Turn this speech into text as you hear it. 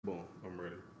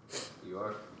You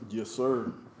are? Yes,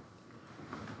 sir.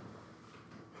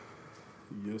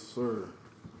 Yes, sir.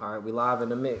 All right, we live in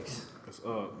the mix. It's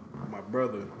up. My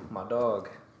brother. My dog.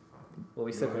 What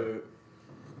we sipping? Ahead.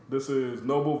 This is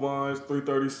Noble Vines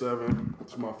 337.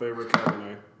 It's my favorite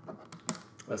Cabernet.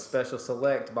 A special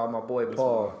select by my boy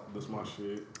Paul. This my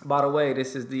shit. By the way,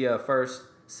 this is the first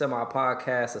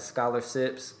semi-podcast of Scholar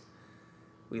Sips.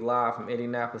 We live from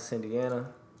Indianapolis, Indiana.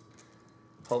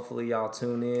 Hopefully y'all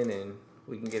tune in and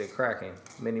we can get it cracking.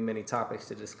 Many topics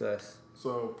to discuss.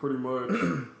 So pretty much,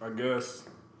 I guess,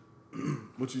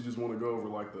 what you just want to go over,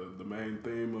 like the main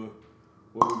theme of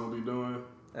what we're going to be doing?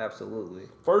 Absolutely.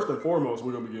 First and foremost,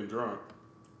 we're going to be getting drunk.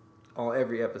 On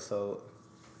every episode.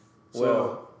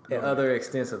 So, and other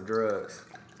extensive drugs.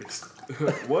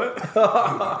 What?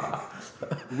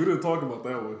 We didn't talk about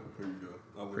that one. Here you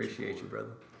go. Appreciate you,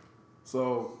 brother.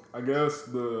 So, I guess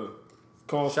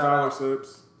called Shout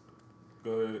scholarships.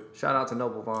 Go ahead. Shout out to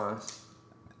Noble Vines.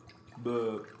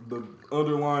 The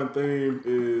underlying theme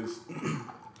is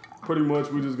pretty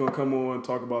much we're just gonna come on,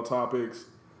 talk about topics,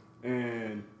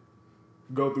 and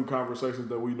go through conversations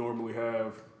that we normally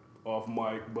have off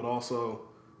mic, but also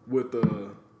with a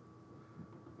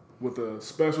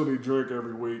specialty drink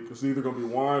every week. It's either gonna be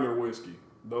wine or whiskey.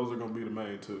 Those are gonna be the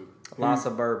main two. Lots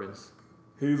of bourbons.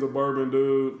 He's a bourbon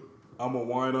dude. I'm a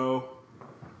wino,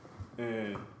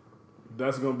 and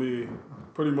that's gonna be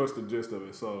pretty much the gist of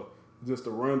it. So, just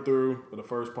a run through of the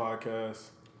first podcast.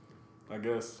 I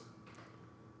guess.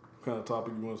 What kind of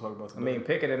topic you want to talk about today? I mean,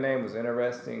 picking a name was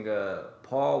interesting.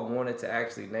 Paul wanted to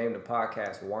actually name the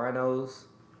podcast Winos.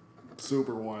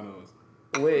 Super winos.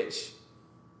 Which,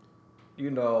 we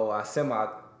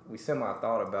semi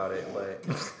thought about it, but I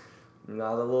was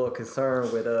a little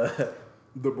concerned with the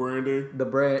branding. The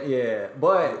brand, yeah.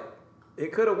 But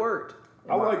it could have worked.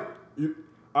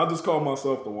 I just call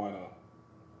myself the wino.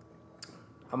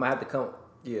 I'm gonna have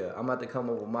to come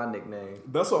up with my nickname.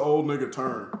 That's an old nigga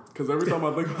term. Cause every time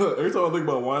I think about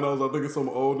winos, I think of some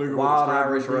old nigga. Wild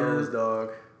Irish Rose,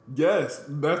 dog. Yes,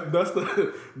 that's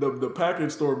the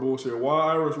package store bullshit.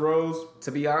 Wild Irish Rose.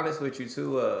 To be honest with you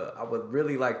too, I would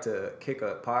really like to kick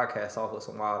a podcast off with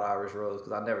some Wild Irish Rose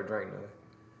because I never drank none.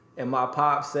 And my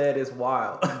pop said it's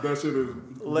wild. That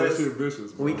shit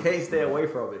vicious. Bro. We can't stay away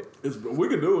from it. We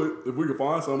can do it if we can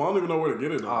find some. I don't even know where to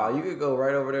get it. You could go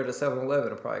right over there to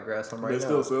 7-Eleven and probably grab some right now. They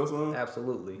still sell some?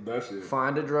 Absolutely. That shit.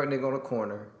 Find a drunk nigga on the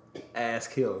corner,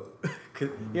 ask him. Cause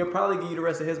he'll probably give you the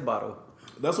rest of his bottle.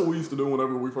 That's what we used to do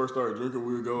whenever we first started drinking.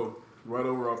 We would go right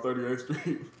over off 38th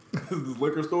Street. There's this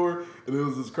liquor store, and there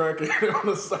was this crackhead on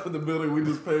the side of the building. We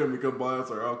just pay him to come buy us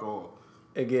our alcohol.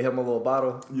 And get him a little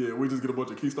bottle? Yeah, we just get a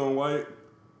bunch of Keystone White.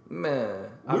 Man,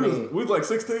 we was like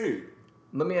 16.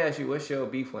 Let me ask you, what's your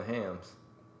beef with Hams?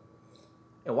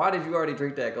 And why did you already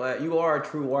drink that glass? You are a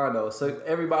true wino. So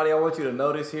everybody, I want you to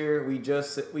notice here, we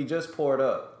just poured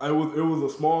up. It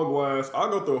was a small glass. I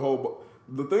go through a whole.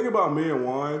 The thing about me and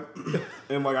wine,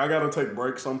 and like I gotta take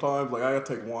breaks sometimes. Like I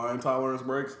gotta take wine tolerance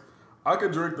breaks. I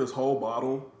could drink this whole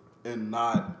bottle and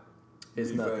not be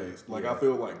phased. Like I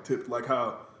feel like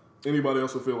how anybody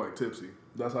else would feel like tipsy.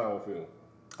 That's how I feel.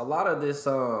 A lot of this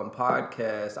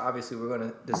podcast, obviously, we're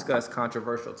going to discuss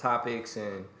controversial topics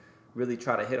and really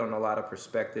try to hit on a lot of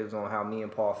perspectives on how me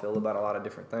and Paul feel about a lot of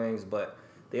different things. But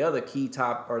the other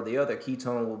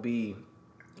ketone will be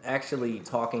actually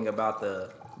talking about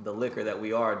the liquor that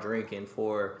we are drinking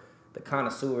for the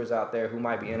connoisseurs out there who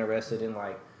might be interested in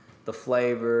like the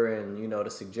flavor and the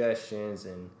suggestions.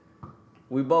 And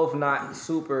we both not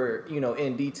super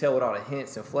in detail with all the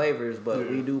hints and flavors, but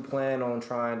we do plan on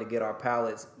trying to get our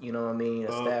palates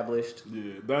established.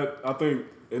 That I think,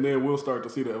 and then we'll start to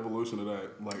see the evolution of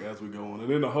that like as we go on.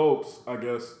 And in the hopes, I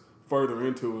guess, further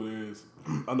into it is,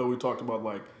 I know we talked about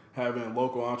like having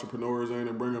local entrepreneurs in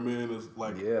and bring them in as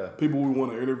like people we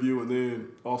want to interview, and then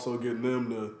also getting them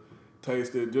to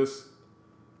taste it. Just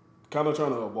kind of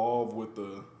trying to evolve with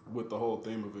the whole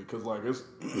theme of it, because like it's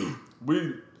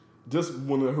just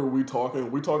whenever we talk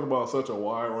about such a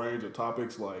wide range of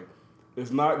topics. Like it's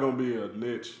not gonna be a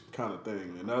niche kind of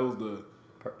thing, and that was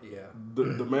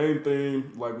the main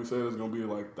thing. Like we said, is gonna be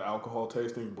like the alcohol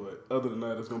tasting, but other than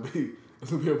that, it's gonna be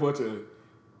a bunch of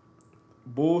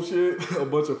bullshit, a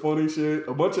bunch of funny shit,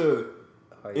 a bunch of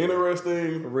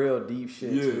interesting, real deep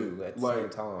shit too at the same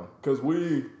time. Because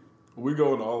we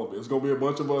go into all of it. It's gonna be a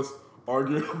bunch of us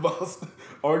arguing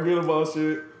about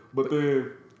shit, but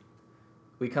then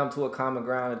we come to a common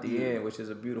ground at the end, which is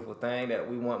a beautiful thing that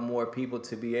we want more people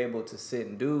to be able to sit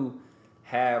and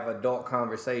have adult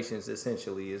conversations,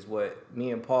 essentially, is what me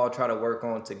and Paul try to work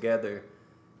on together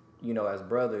as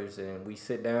brothers, and we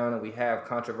sit down and we have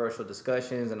controversial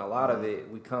discussions, and a lot of it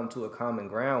we come to a common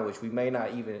ground, which we may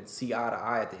not even see eye to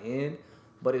eye at the end,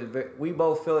 but we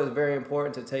both feel it's very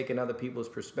important to take in other people's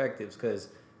perspectives, because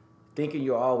thinking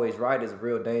you're always right is a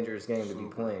real dangerous game to be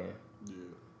playing. Yeah.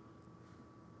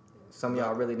 Some of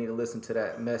y'all really need to listen to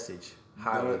that message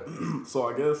highly. So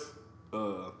I guess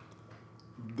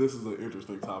this is an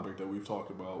interesting topic that we've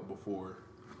talked about before,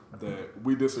 that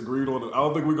we disagreed on. I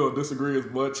don't think we're going to disagree as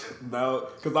much now,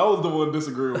 because I was the one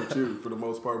disagreeing with you for the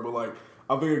most part. But, like,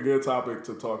 I think a good topic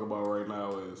to talk about right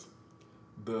now is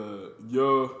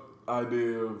your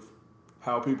idea of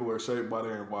how people are shaped by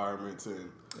their environments, and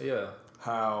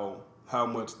how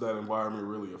much that environment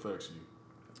really affects you.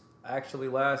 Actually,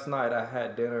 last night I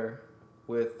had dinner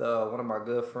with one of my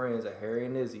good friends at Harry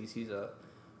and Izzy's. He's a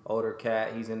older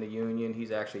cat. He's in the union.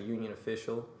 He's actually a union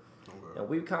official. Okay.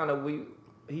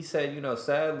 And he said,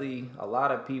 sadly, a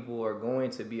lot of people are going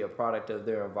to be a product of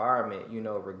their environment,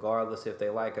 regardless if they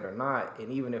like it or not.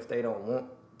 And even if they don't want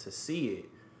to see it,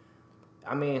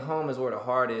 I mean, home is where the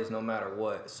heart is no matter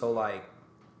what. So, like,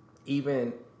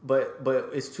 but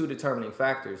it's two determining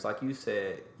factors. Like you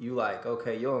said,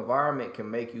 okay, your environment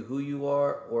can make you who you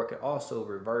are, or it can also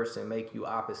reverse and make you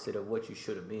opposite of what you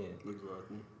should have been.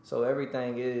 Exactly. So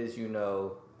everything is,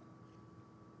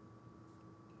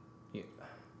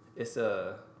 it's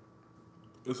a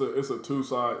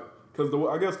two-side, because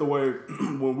I guess the way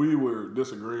when we were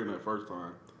disagreeing that first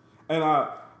time, and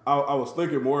I was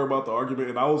thinking more about the argument,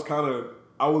 and I was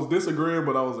disagreeing,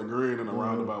 but I was agreeing in a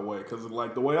roundabout way, because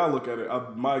like the way I look at it,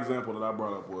 my example that I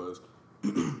brought up was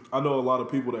I know a lot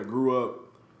of people that grew up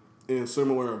in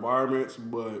similar environments,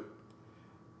 but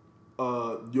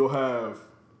you'll have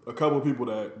a couple of people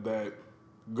that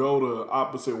go the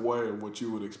opposite way of what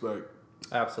you would expect.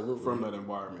 Absolutely. From that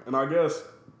environment. And I guess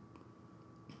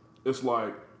it's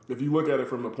like, if you look at it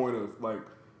from the point of, like,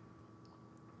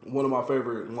 one of my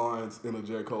favorite lines in a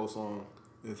J. Cole song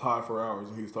is High for Hours,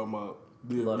 and he's talking about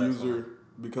the abuser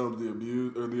becomes the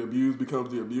abused, or the abused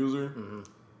becomes the abuser. Mm-hmm.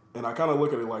 And I kind of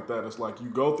look at it like that. It's like you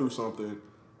go through something,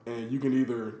 and you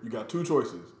got two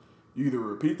choices. You either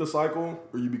repeat the cycle,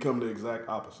 or you become the exact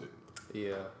opposite.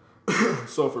 Yeah.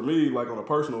 So for me, like, on a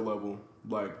personal level,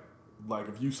 like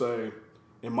if you say,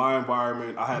 in my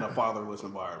environment, I had a fatherless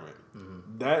environment.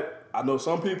 Mm-hmm. That, I know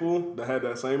some people that had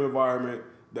that same environment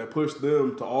that pushed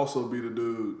them to also be the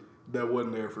dude that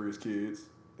wasn't there for his kids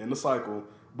in the cycle.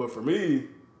 But for me,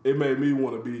 it made me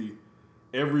want to be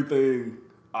everything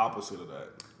opposite of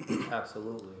that.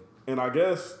 Absolutely. And I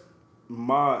guess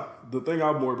the thing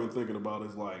I've more been thinking about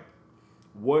is, like,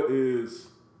 what is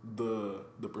the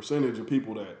percentage of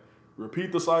people that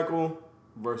repeat the cycle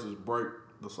versus break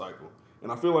the cycle?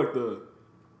 And I feel like the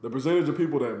percentage of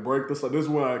people that break the cycle, this is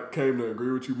when I came to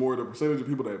agree with you more, the percentage of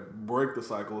people that break the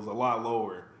cycle is a lot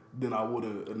lower than I would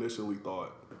have initially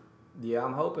thought. Yeah,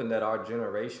 I'm hoping that our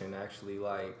generation actually,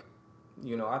 I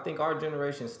think our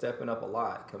generation's stepping up a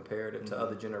lot comparative to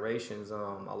other generations.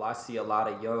 I see a lot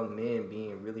of young men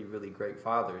being really, really great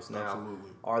fathers. Now,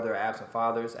 absolutely. Are there absent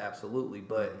fathers? Absolutely.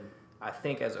 But I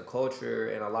think as a culture,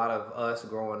 and a lot of us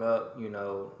growing up,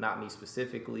 not me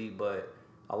specifically, but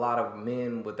a lot of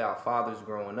men without fathers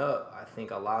growing up, I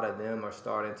think a lot of them are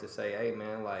starting to say, hey,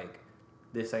 man, like,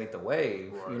 this ain't the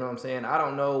wave. Right. You know what I'm saying? I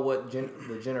don't know what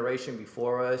the generation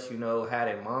before us, had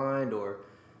in mind, or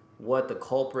what the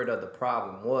culprit of the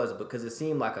problem was, because it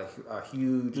seemed like a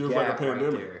huge gap right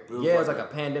there. It was like a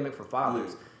pandemic for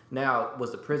fathers. Yeah. Now,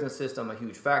 was the prison system a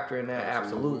huge factor in that?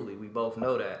 Absolutely. We both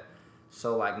know that.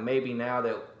 So, like, maybe now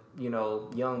that,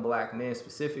 young black men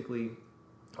specifically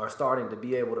are starting to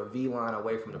be able to V-line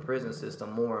away from the prison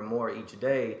system more and more each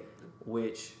day,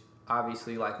 which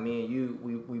obviously, like me and you,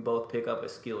 we both pick up a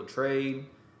skilled trade,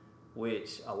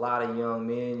 which a lot of young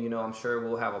men, I'm sure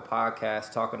we'll have a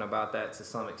podcast talking about that to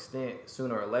some extent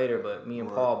sooner or later, but me and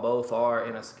Paul both are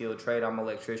in a skilled trade. I'm an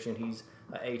electrician. He's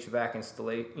an HVAC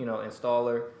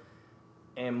installer.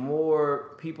 And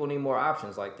more people need more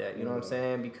options like that, you know what I'm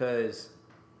saying? Because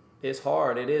it's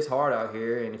hard. It is hard out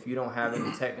here, and if you don't have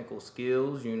any technical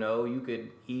skills, you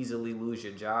could easily lose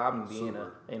your job and be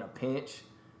in a pinch.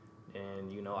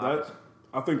 And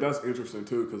I think that's interesting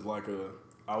too, because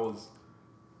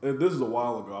and this is a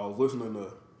while ago. I was listening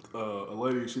to a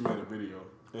lady. She made a video,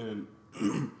 and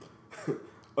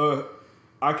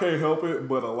I can't help it,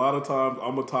 but a lot of times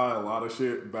I'm gonna tie a lot of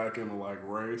shit back into, like,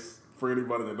 race. For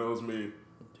anybody that knows me,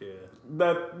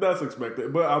 that's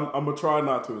expected. But I'm gonna try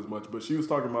not to as much. But she was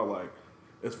talking about, like,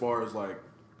 as far as, like,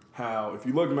 how, if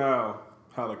you look now,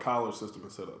 how the college system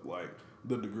is set up, like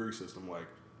the degree system, like,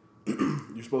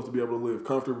 you're supposed to be able to live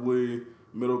comfortably,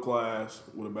 middle class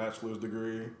with a bachelor's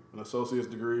degree, an associate's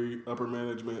degree, upper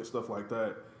management, stuff like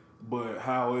that. But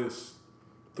how it's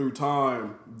through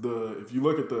time, if you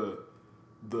look at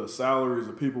the salaries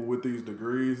of people with these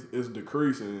degrees, it's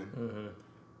decreasing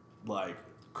like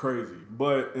crazy.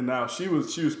 And now she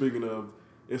was speaking of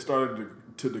it started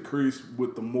to decrease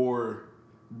with the more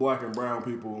black and brown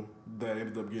people that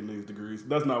ended up getting these degrees.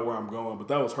 That's not where I'm going, but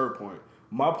that was her point.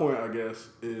 My point, I guess,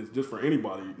 is just for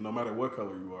anybody, no matter what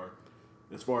color you are,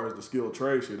 as far as the skilled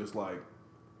trade shit, it's like,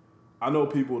 I know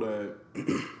people that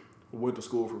went to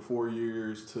school for 4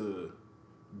 years to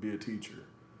be a teacher,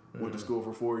 went to school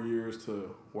for 4 years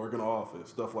to work in an office,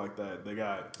 stuff like that. They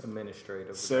got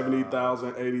administrative $70,000,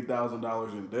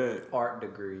 $80,000 in debt, art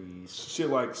degrees, shit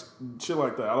like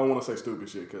that. I don't want to say stupid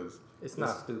shit because it's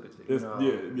not stupid. I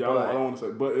don't want to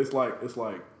say, but it's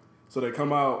like. So they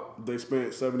come out, they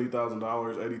spent $70,000,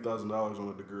 $80,000 on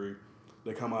a degree.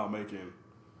 They come out making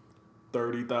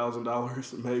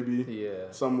 $30,000 maybe.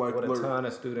 Yeah. Something like that. With a ton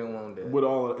of student loan debt. With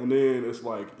all, and then it's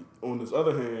like on this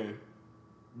other hand,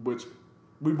 which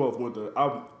we both went to.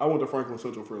 I went to Franklin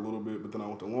Central for a little bit, but then I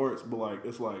went to Lawrence. But like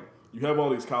it's like you have all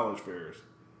these college fairs,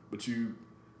 but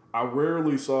I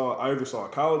rarely saw. I either saw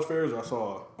college fairs or I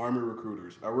saw Army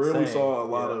recruiters. I rarely saw a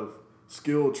lot of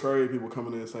skilled trade people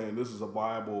coming in saying this is a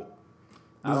viable.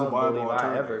 I don't believe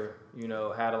I ever,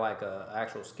 had like a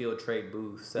actual skilled trade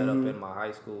booth set up in my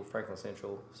high school, Franklin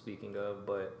Central, speaking of,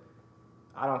 but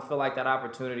I don't feel like that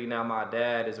opportunity. Now, my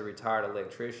dad is a retired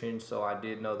electrician, so I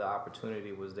did know the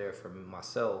opportunity was there for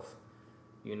myself,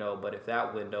 but if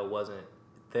that window wasn't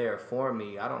there for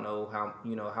me, I don't know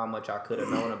how much I could have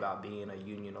known about being a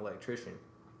union electrician.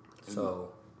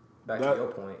 So, back to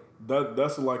your point.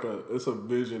 That's like it's a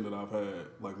vision that I've had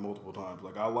like multiple times.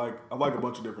 Like I like a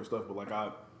bunch of different stuff, but like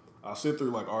I sit through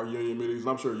like our union meetings, and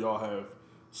I'm sure y'all have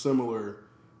similar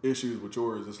issues with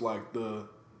yours. It's like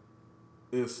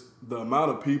it's the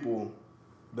amount of people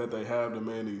that they have to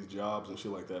man these jobs and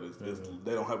shit like that is they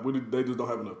just don't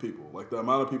have enough people. Like the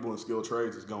amount of people in skilled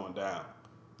trades is going down.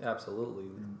 Absolutely.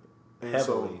 And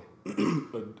heavily.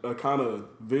 So a kind of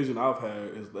vision I've had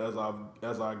is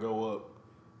as I go up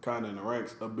kind of in the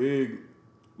ranks, a big,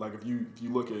 like if you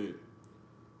look at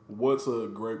what's a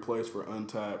great place for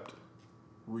untapped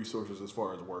resources as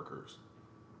far as workers,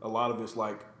 a lot of it's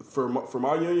like for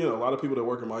my union, a lot of people that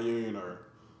work in my union are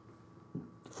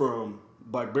from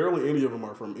like barely any of them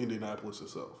are from Indianapolis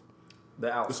itself.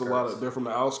 The outskirts. It's they're from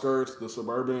the outskirts, the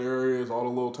suburban areas, all the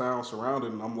little towns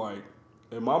surrounding. And I'm like,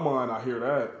 in my mind, I hear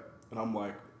that, and I'm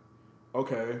like,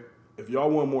 okay, if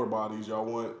y'all want more bodies, y'all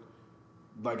want.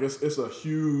 Like it's a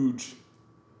huge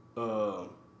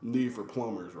need for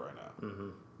plumbers right now. Mm-hmm.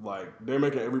 Like they're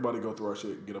making everybody go through our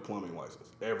shit, get a plumbing license.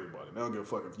 Everybody. They don't give a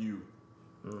fuck if you.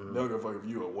 They don't give a fuck if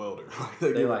you a welder.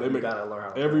 They gotta learn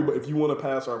how to. Everybody. If you want to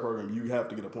pass our program, you have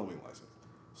to get a plumbing license.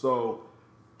 So,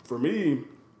 for me,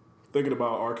 thinking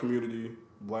about our community,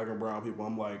 black and brown people,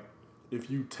 I'm like,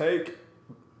 if you take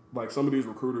like some of these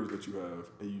recruiters that you have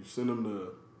and you send them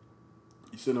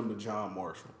to John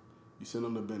Marshall. You send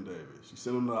them to Ben Davis. You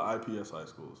send them to IPS high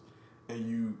schools. And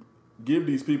you give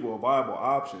these people a viable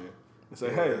option and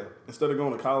say, hey, instead of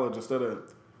going to college, instead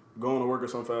of going to work at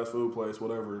some fast food place,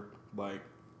 whatever, like,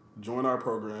 join our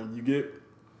program. You get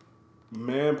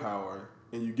manpower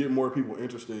and you get more people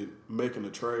interested in making the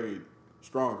trade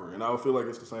stronger. And I would feel like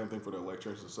it's the same thing for the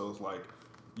electricians. So it's like,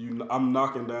 I'm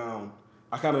knocking down.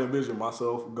 I kind of envision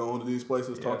myself going to these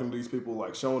places, talking to these people,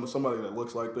 like showing to somebody that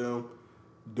looks like them,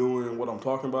 doing what I'm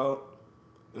talking about.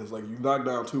 And it's like you knock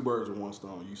down two birds with one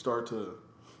stone. You start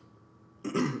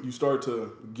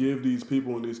to give these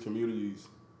people in these communities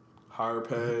higher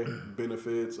pay,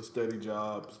 benefits, a steady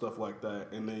job, stuff like that,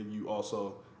 and then you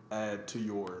also add to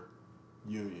your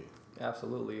union.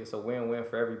 Absolutely. It's a win-win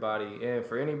for everybody. And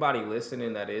for anybody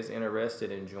listening that is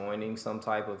interested in joining some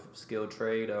type of skilled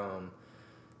trade,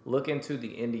 look into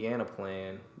the Indiana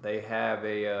plan. They have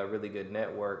a really good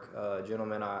network. A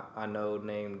gentleman I know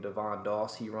named Devon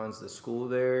Doss, he runs the school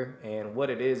there. And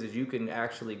what it is you can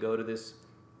actually go to this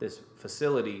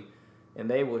facility and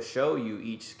they will show you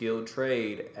each skilled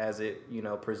trade as it,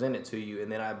 presented to you.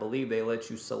 And then I believe they let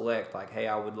you select like, hey,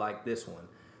 I would like this one.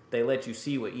 They let you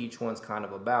see what each one's kind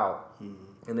of about.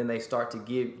 Mm-hmm. And then they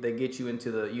get you into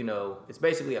the, it's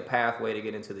basically a pathway to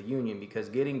get into the union, because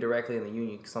getting directly in the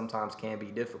union sometimes can be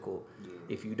difficult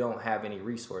if you don't have any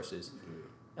resources.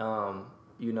 Yeah.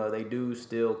 They do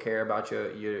still care about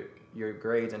your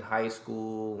grades in high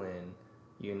school, and,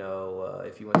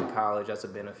 if you went to college, that's a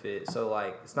benefit. So,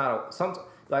 like, it's not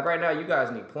like right now you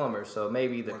guys need plumbers, so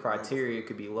maybe the criteria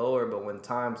could be lower, but when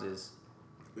times is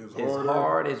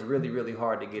hard, it's really, really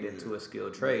hard to get into a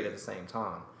skilled trade at the same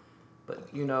time.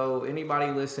 But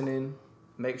anybody listening,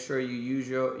 make sure you use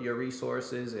your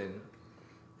resources, and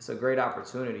it's a great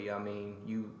opportunity. I mean,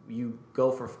 you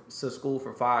go to school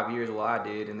for 5 years, well I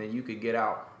did, and then you could get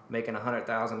out making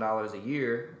 $100,000 a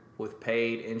year with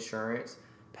paid insurance,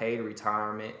 paid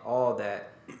retirement, all that.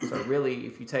 So really,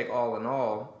 if you take all in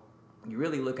all, you're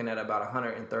really looking at about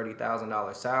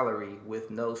 $130,000 salary with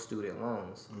no student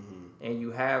loans. And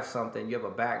you have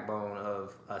a backbone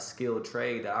of a skilled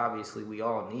trade that obviously we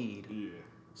all need. Yeah.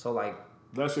 So like,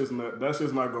 that's just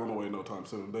not going away no time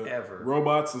soon. Ever.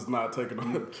 Robots is not taking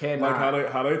over. You cannot.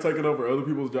 Like how they taking over other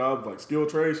people's jobs, like skilled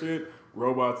trade shit.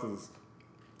 Robots is.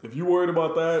 If you worried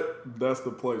about that, that's the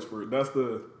place for it. That's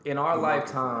the. In our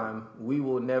lifetime, we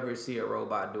will never see a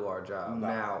robot do our job.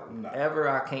 Ever,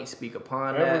 I can't speak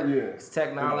upon that. Yeah. It's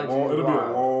technology. It'll be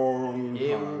a long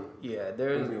time.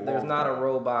 There's not a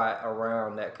robot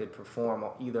around that could perform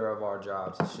either of our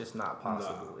jobs. It's just not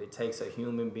possible. It takes a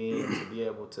human being to be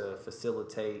able to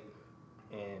facilitate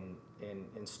and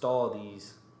install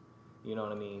these. You know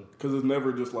what I mean? Because it's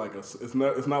never just like it's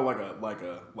not like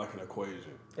an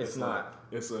equation. It's not.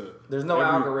 There's no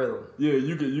algorithm. Yeah,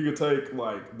 you could take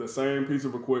like the same piece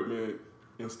of equipment,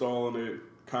 installing it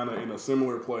kind of in a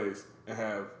similar place, and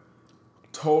have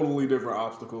totally different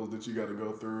obstacles that you got to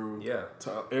go through. Yeah.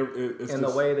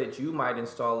 The way that you might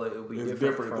install it will be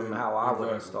different from how I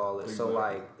would install it. Exactly. So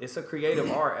like, it's a creative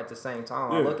art at the same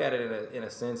time. I look at it in a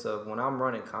sense of when I'm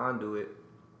running conduit,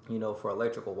 for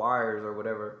electrical wires or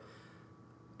whatever.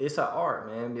 It's an art,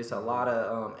 man. It's a lot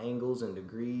of angles and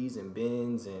degrees and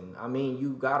bends, and I mean,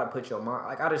 you gotta put your mind.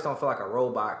 Like, I just don't feel like a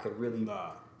robot could really.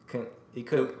 It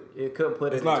couldn't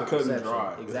put it. It's not into cut perception. and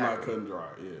dry. Exactly. It's not cut and dry.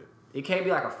 Yeah. It can't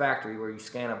be like a factory where you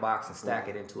scan a box and stack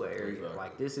it into an area. Exactly.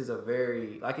 Like, this is a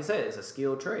very, like you said, it's a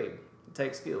skilled trade. It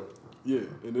takes skill. Yeah,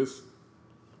 and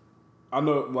I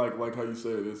know, like how you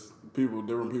said,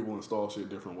 different people install shit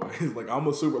different ways. Like, I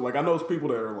know people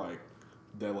that are like.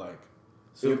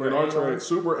 Super in our anal. trade,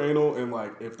 super anal, and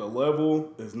like if the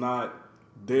level is not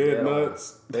dead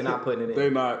nuts, they're not putting it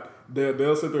in.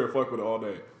 They'll sit there and fuck with it all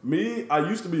day. Me, I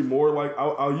used to be more like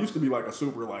I used to be like a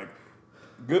super like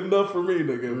good enough for me,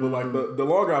 nigga. But like the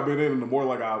longer I've been in, and the more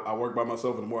like I work by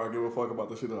myself, and the more I give a fuck about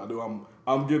the shit that I do,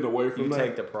 I'm getting away from that. You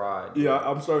take the pride. Yeah,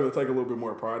 I'm starting to take a little bit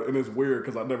more pride, and it's weird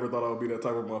because I never thought I would be that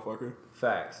type of motherfucker.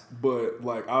 Facts. But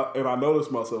like I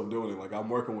noticed myself doing it. Like I'm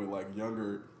working with like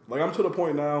younger. Like I'm to the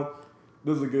point now.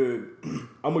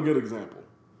 I'm a good example.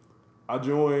 I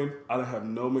joined. I didn't have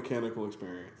no mechanical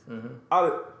experience.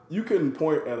 You couldn't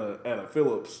point at a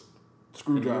Phillips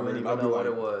screwdriver and I'd be like,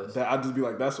 I'd just be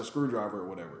like, that's a screwdriver or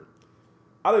whatever.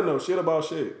 I didn't know shit about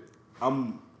shit.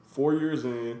 I'm 4 years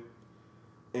in,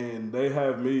 and they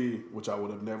have me, which I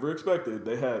would have never expected.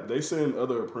 They send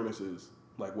other apprentices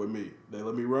like with me. They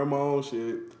let me run my own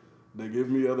shit. They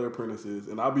give me other apprentices,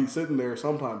 and I'll be sitting there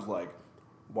sometimes like,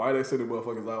 why they sending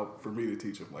motherfuckers out for me to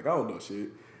teach them? Like, I don't know shit.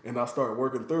 And I start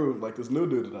working through, like, this new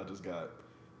dude that I just got.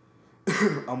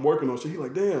 I'm working on shit. He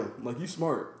like, damn, like, you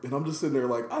smart. And I'm just sitting there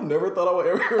like, I never thought I would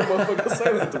ever hear a motherfucker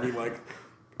say that to me. Like,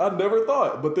 I never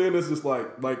thought. But then it's just like,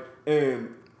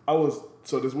 and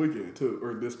so this weekend, too,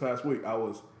 or this past week,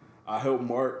 I helped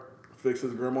Mark fix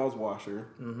his grandma's washer.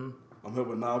 I'm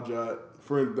helping Navjot,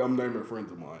 I'm naming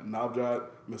friends of mine. Navjot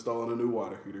installing a new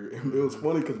water heater. And it was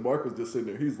funny because Mark was just sitting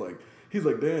there. He's like,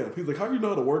 damn. He's like, how you know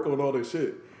how to work on all this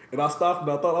shit? And I stopped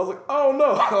and I was like, oh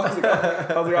no. I was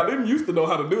like, I didn't used to know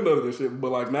how to do none of this shit.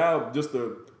 But like now, just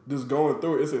going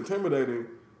through it, it's intimidating.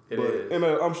 It is. And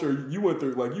I'm sure you went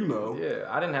through, like, Yeah,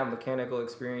 I didn't have mechanical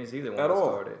experience either when I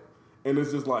all. started. And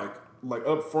it's just like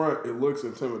up front, it looks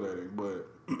intimidating, but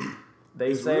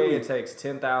they say it takes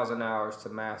 10,000 hours to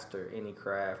master any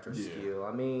craft or skill.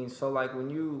 I mean, so like when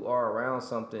you are around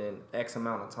something X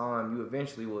amount of time, you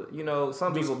eventually will,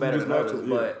 some people better than others,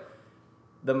 but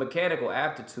the mechanical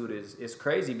aptitude is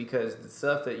crazy because the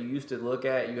stuff that you used to look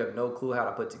at, you have no clue how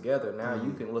to put together. Now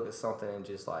you can look at something and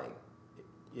just like,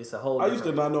 it's a whole I used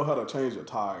to not know how to change a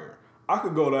tire. I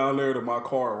could go down there to my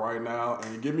car right now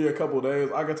and give me a couple of days.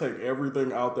 I could take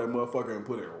everything out that motherfucker and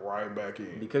put it right back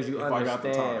in. Because you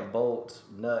understand bolts,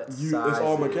 nuts, sizes. It's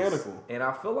all mechanical. And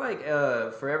I feel like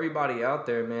for everybody out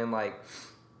there, man, like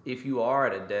if you are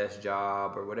at a desk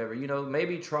job or whatever,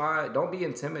 maybe don't be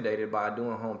intimidated by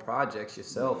doing home projects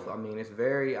yourself. I mean,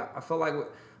 I feel like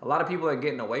a lot of people are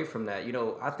getting away from that.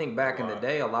 I think back in the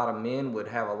day, a lot of men would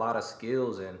have a lot of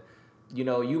skills and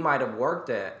you might have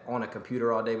worked on a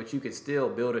computer all day, but you could still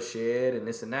build a shed and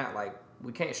this and that. Like,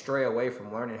 we can't stray away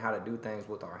from learning how to do things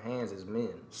with our hands as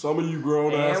men. Some of you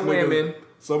grown ass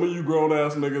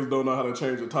niggas don't know how to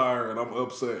change a tire, and I'm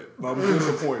upset. I'm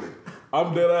disappointed.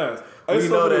 I'm dead ass. We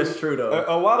know that's true though.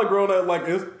 A lot of grown ass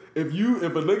if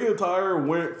a nigga tire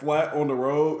went flat on the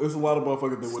road, it's a lot of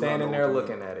motherfuckers that would standing not know there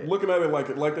looking at it. Looking at it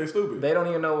like they stupid. They don't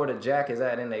even know where the jack is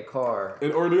at in their car.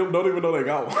 Or they don't even know they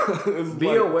got one.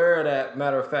 Be aware of that.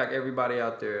 Matter of fact, everybody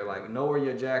out there, like, know where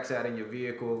your jack's at in your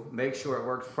vehicle. Make sure it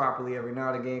works properly every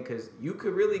now and again, because you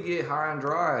could really get high and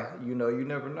dry. You know, you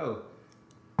never know.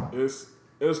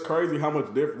 It's crazy how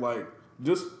much different, like,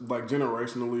 just like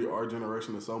generationally, our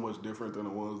generation is so much different than the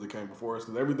ones that came before us,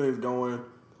 because everything's going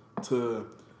to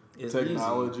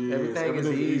technology. Easy. Everything is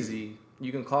easy.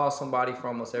 You can call somebody for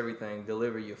almost everything,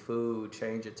 deliver your food,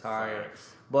 change your tire.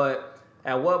 Facts. But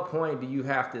at what point do you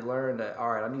have to learn that, all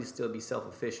right, I need to still be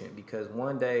self-efficient? Because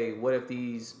one day, what if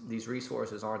these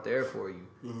resources aren't there for you?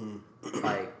 Mm-hmm.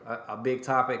 Like, a big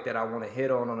topic that I want to hit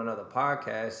on another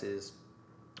podcast is,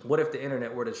 what if the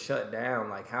internet were to shut down?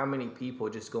 Like, how many people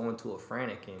just go into a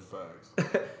frantic? And Facts.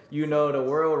 you know, the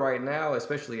world right now,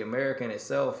 especially America in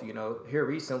itself, you know, here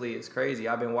recently, it's crazy.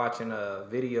 I've been watching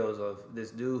videos of this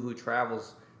dude who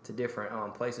travels to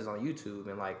different places on YouTube.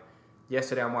 And, like,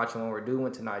 yesterday I'm watching one where a dude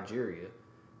went to Nigeria.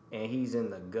 And he's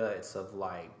in the guts of,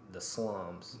 like, the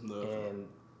slums. No. And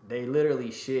they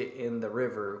literally shit in the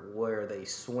river where they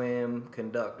swim,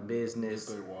 conduct business.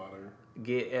 Get their water.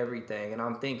 Get everything. And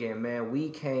I'm thinking, man, we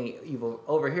can't even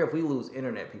over here. If we lose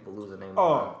internet, people losing their mind.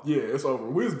 Oh yeah, it's over.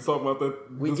 We was talking about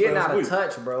that. We getting out of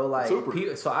touch, bro. Like,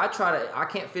 so I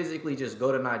can't physically just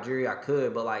go to Nigeria. I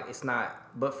could, but like, it's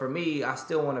not. But for me, I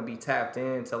still want to be tapped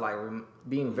into like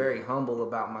being very humble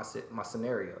about my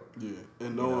scenario. Yeah,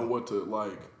 and knowing what to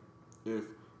like.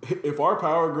 If our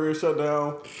power grid shut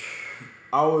down,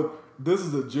 I would. This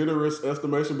is a generous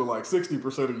estimation, but like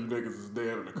 60% of you niggas is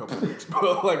dead in a couple of weeks,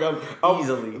 bro. Like I'm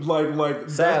easily. Like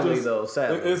sadly,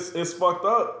 it's fucked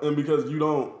up, and because you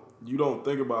don't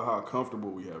think about how comfortable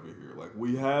we have it here. Like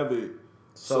we have it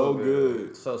so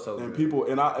good, so and good. People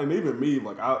and even me,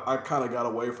 like I kind of got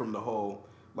away from the whole.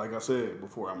 Like I said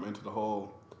before, I'm into the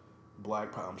whole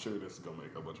black power. I'm sure this is gonna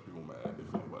make a bunch of people mad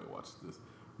if anybody watches this,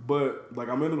 but like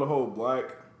I'm into the whole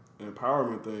black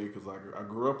empowerment thing because like I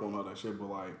grew up on all that shit, but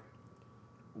like.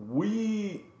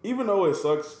 Even though it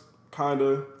sucks kind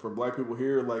of for black people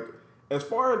here, like as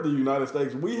far as the United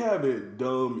States, we have it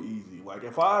dumb easy. Like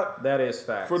that is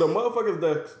facts. For the motherfuckers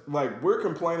that like we're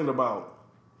complaining about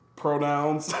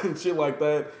pronouns and shit like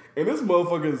that, and this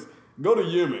motherfuckers go to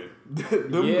Yemen.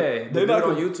 They not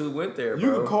on YouTube went there,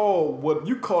 bro.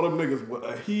 You call them niggas what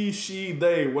a he, she,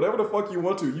 they, whatever the fuck you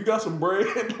want to. You got some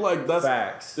bread, like that's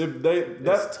facts.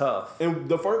 That's tough. And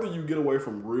the further you get away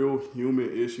from real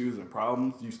human issues and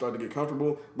problems, you start to get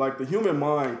comfortable. Like the human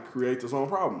mind creates its own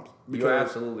problems. You're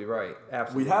absolutely right.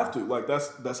 Absolutely, we have to. Like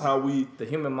that's how we. The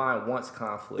human mind wants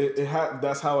conflict.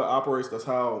 That's how it operates. That's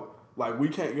how like we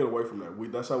can't get away from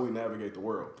that. That's how we navigate the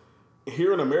world.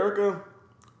 Here in America.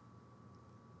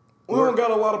 We don't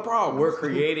got a lot of problems. We're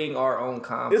creating our own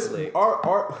conflict.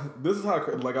 This is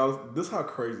how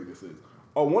crazy this is.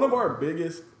 One of our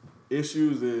biggest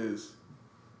issues is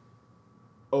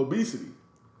obesity.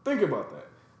 Think about that.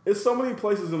 It's so many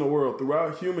places in the world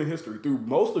throughout human history, through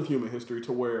most of human history,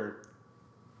 to where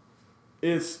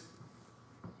it's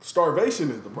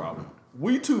starvation is the problem.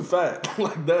 We too fat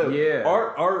like that. Yeah.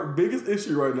 Our biggest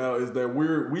issue right now is that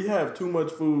we have too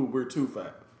much food. We're too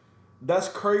fat. That's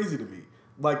crazy to me.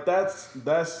 Like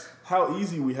that's how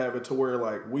easy we have it to where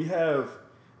like we have,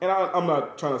 and I'm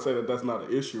not trying to say that that's not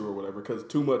an issue or whatever, because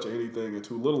too much of anything and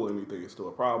too little of anything is still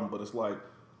a problem. But it's like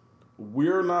we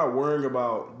don't have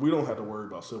to worry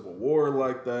about civil war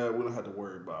like that. We don't have to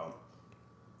worry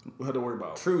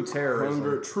about true terrorism,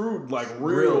 hunger, true like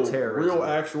real terrorism, real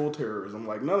actual terrorism.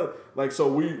 Like none of like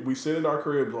so we sit in our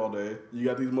cribs all day. You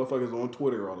got these motherfuckers on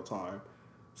Twitter all the time,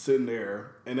 sitting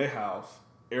there in their house,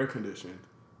 air conditioned.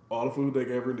 All the food they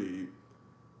could ever need,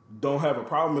 don't have a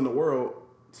problem in the world,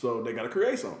 so they got to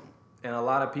create something. And a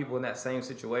lot of people in that same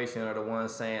situation are the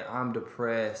ones saying, I'm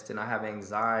depressed and I have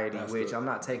anxiety, I'm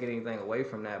not taking anything away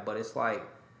from that, but it's like...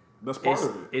 That's part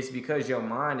of it. It's because your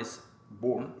mind is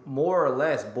bored. More or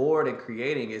less bored and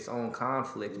creating its own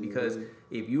conflict, because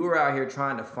if you were out here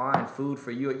trying to find food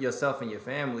for yourself and your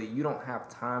family, you don't have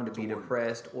time to be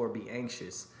depressed or be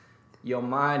anxious. Your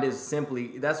mind is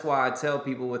simply, that's why I tell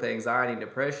people with anxiety and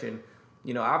depression,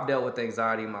 you know, I've dealt with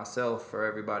anxiety myself for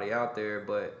everybody out there,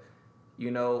 but,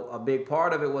 you know, a big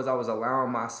part of it was I was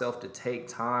allowing myself to take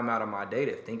time out of my day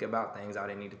to think about things I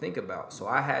didn't need to think about. So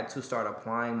I had to start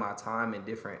applying my time in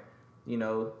different, you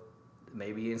know,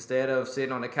 maybe instead of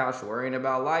sitting on the couch worrying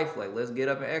about life, like let's get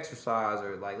up and exercise,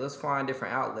 or like let's find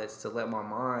different outlets to let my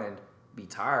mind be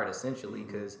tired essentially,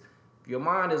 because if your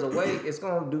mind is awake, it's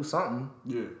going to do something.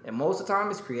 Yeah. And most of the time,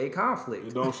 it's create conflict.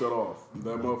 It don't shut off.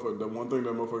 That motherfucker, the one thing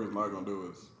that motherfucker's not going to do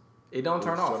is It don't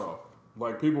turn off.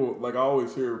 Like people, like I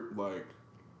always hear like,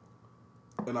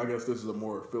 and I guess this is a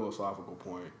more philosophical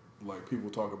point. Like people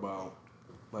talk about,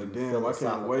 like, damn, I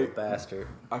can't wait. Bastard.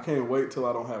 I can't wait till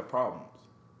I don't have problems.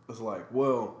 It's like,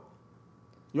 well,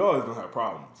 you're always gonna have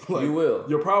problems. Like, you will.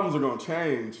 Your problems are gonna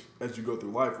change as you go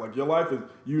through life. Like your life is,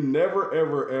 you never,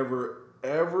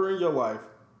 ever in your life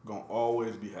gonna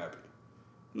always be happy.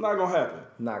 Not gonna happen.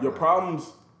 Your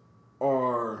problems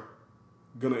are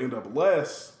gonna end up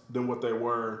less than what they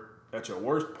were at your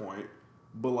worst point.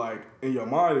 But like in your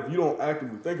mind, if you don't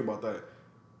actively think about that,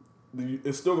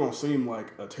 it's still gonna seem like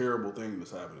a terrible thing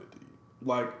that's happening to you.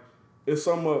 Like it's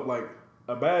somewhat like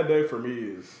a bad day for me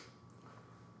is,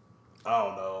 I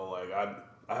don't know, like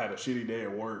I had a shitty day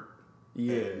at work.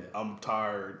 Yeah. And I'm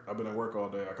tired. I've been at work all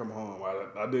day. I come home.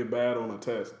 I did bad on a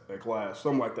test at class,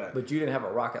 something like that. But you didn't have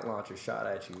a rocket launcher shot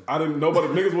at you. I didn't.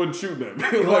 Niggas wouldn't shoot them.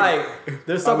 like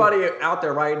there's somebody out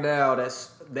there right now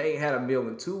they ain't had a meal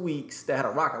in 2 weeks that had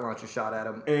a rocket launcher shot at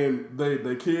them. And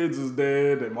their kids is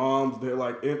dead. Their mom's dead.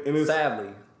 Like, and it's sadly.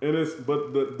 And it's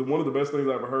but the one of the best things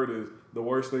I ever heard is the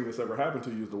worst thing that's ever happened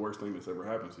to you is the worst thing that's ever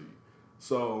happened to you.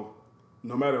 So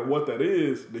no matter what that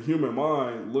is, the human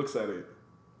mind looks at it.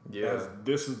 Yeah. As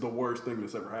this is the worst thing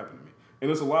that's ever happened to me. And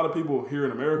there's a lot of people here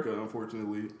in America,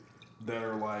 unfortunately, that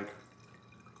are like,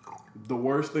 the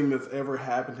worst thing that's ever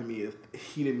happened to me is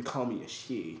he didn't call me a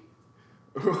she.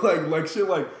 like shit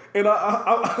like, and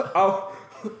I'll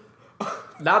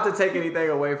not to take anything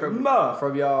away from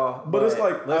y'all, but it's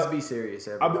like, let's be serious,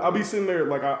 everybody. I'll be sitting there,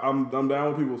 like I'm down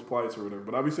with people's plights or whatever,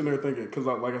 but I'll be sitting there thinking, because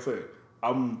like I said,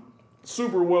 I'm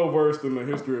super well versed in the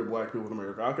history of black people in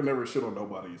America. I can never shit on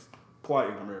nobody's plight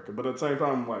in America, but at the same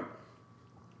time, I'm like,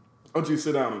 why don't you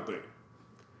sit down and think?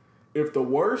 If the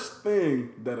worst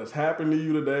thing that has happened to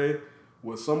you today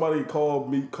was somebody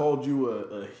called you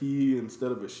a he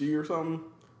instead of a she or something,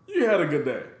 you had a good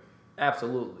day.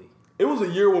 Absolutely. It was a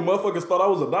year when motherfuckers thought I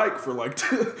was a dyke for like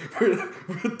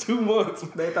for 2 months.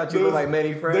 They thought you were like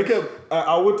Manny Fresh. They kept.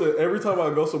 I went to, every time I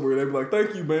go somewhere, they'd be like,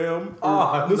 "Thank you, ma'am."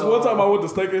 One time I went to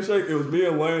Steak and Shake. It was me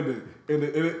and Landon, and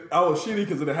I was shitty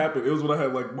because it happened. It was when I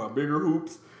had like my bigger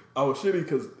hoops. I was shitty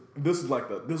because this is like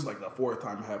the fourth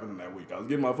time it happened in that week. I was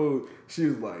getting my food. She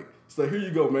was like, "So here you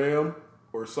go, ma'am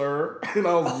or sir," and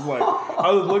I was like,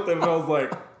 I just looked at it and I was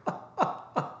like,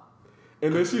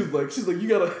 and then she's like, you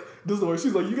gotta. This is the way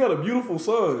she's like, you got a beautiful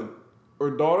son or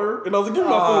daughter, and I was like, give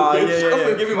me my food, bitch. Yeah. I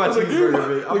said, give me my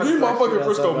cheeseburger, give me my fucking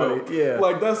Frisco milk. Yeah,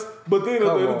 like that's. But then at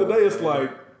the end of the day, it's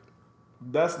like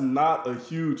that's not a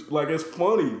huge. Like it's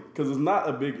funny because it's not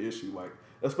a big issue. Like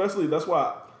especially that's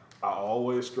why I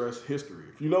always stress history.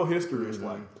 If you know history, it's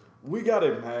like we got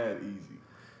it mad easy.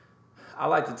 I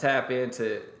like to tap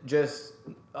into just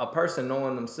a person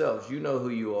knowing themselves. You know who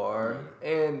you are,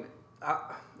 and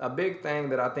a big thing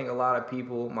that I think a lot of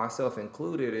people, myself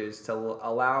included, is to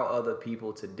allow other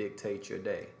people to dictate your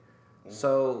day.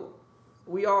 So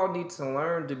we all need to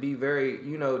learn to be very,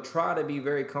 try to be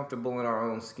very comfortable in our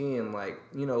own skin. Like,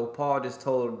 Paul just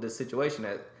told the situation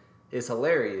that it's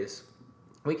hilarious.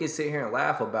 We can sit here and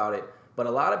laugh about it, but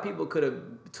a lot of people could have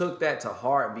took that to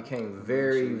heart, became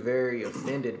very, very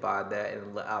offended by that,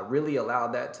 and really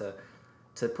allowed that to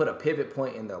put a pivot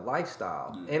point in their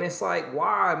lifestyle. Yeah. And it's like,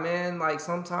 why, man? Like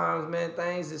sometimes, man,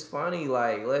 things is funny.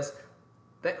 Like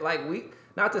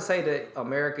not to say that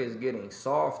America is getting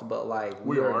soft, but like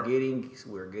we're getting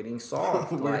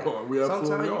soft. Like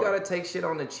sometimes you gotta take shit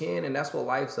on the chin, and that's what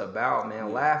life's about, man.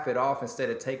 Yeah. Laugh it off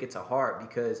instead of take it to heart,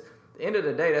 because at the end of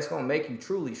the day, that's gonna make you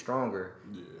truly stronger.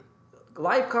 Yeah.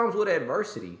 Life comes with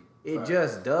adversity. It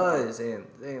just does, and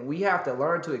we have to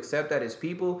learn to accept that as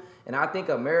people. And I think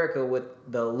America, with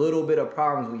the little bit of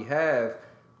problems we have,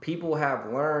 people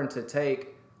have learned to take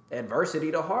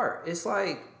adversity to heart. It's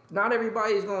like not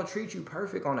everybody is going to treat you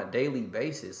perfect on a daily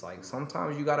basis. Like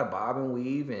sometimes you got to bob and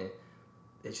weave, and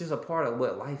it's just a part of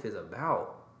what life is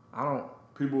about. I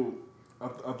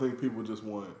think people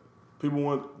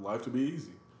want life to be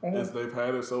easy. Mm-hmm. As they've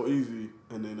had it so easy,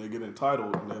 and then they get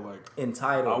entitled, and they're like,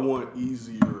 I want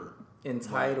easier.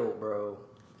 Entitled, bro.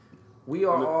 We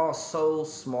are all so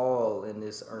small in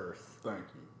this earth. Thank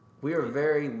you. We are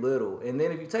very little, and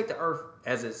then if you take the earth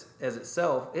as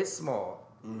itself, it's small.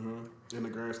 Mm-hmm. In the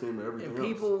grand scheme of everything. And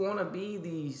people want to be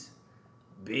these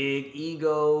big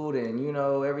egoed, and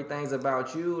everything's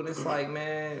about you, and it's like,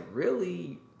 man,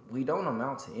 really, we don't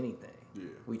amount to anything. Yeah.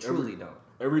 We truly don't.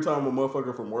 Every time a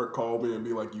motherfucker from work called me and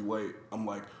be like, you late, I'm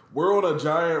like, we're on a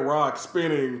giant rock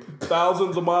spinning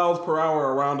thousands of miles per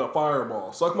hour around a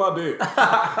fireball. Suck my dick.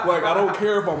 Like, I don't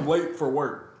care if I'm late for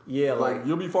work. Yeah, like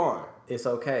you'll be fine. It's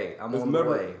okay. I'm on the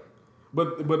way.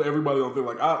 But everybody don't feel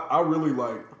like, I really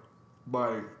like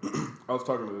I was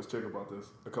talking to this chick about this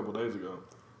a couple days ago.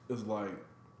 It's like,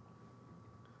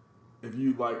 if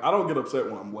you like, I don't get upset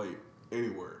when I'm late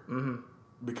anywhere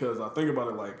because I think about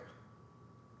it like,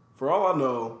 for all I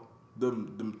know,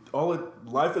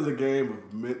 life is a game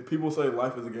of people say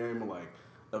life is a game of like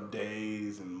of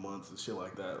days and months and shit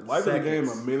like that. Life is a game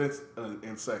of minutes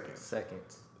and seconds.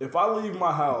 If I leave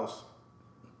my house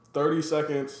 30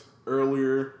 seconds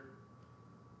earlier,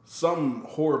 some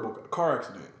horrible car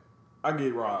accident, I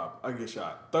get robbed, I get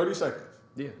shot. 30 seconds.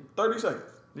 Yeah. 30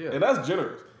 seconds. Yeah. And that's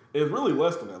generous. It's really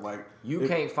less than that. Like you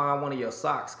can't find one of your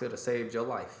socks could have saved your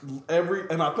life.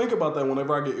 And I think about that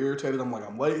whenever I get irritated. I'm like,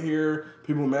 I'm late here.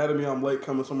 People mad at me. I'm late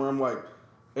coming somewhere. I'm like,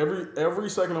 every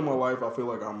second of my life, I feel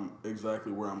like I'm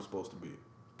exactly where I'm supposed to be.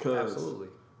 Absolutely.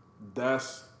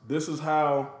 This is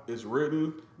how it's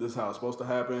written. This is how it's supposed to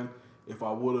happen. If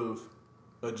I would have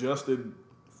adjusted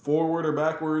forward or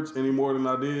backwards any more than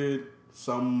I did,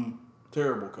 something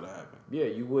terrible could have happened. Yeah,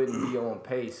 you wouldn't be on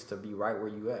pace to be right where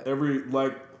you at.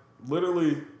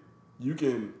 Literally, you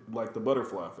can, like the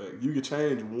butterfly effect, you could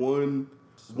change one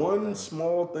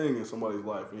small thing in somebody's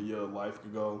life, and your life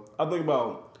could go. I think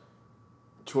about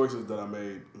choices that I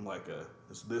made, like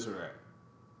it's this or that.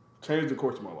 Changed the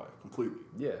course of my life completely.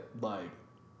 Yeah. Like,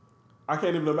 I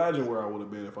can't even imagine where I would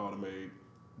have been if I would have made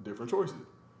different choices.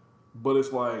 But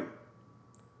it's like,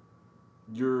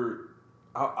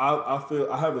 I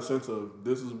feel I have a sense of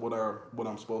this is what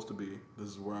I'm supposed to be. This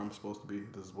is where I'm supposed to be.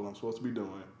 This is what I'm supposed to be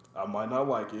doing. I might not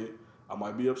like it. I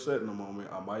might be upset in a moment.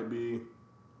 I might be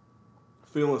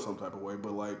feeling some type of way.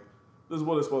 But like, this is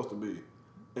what it's supposed to be.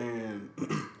 And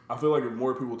I feel like if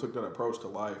more people took that approach to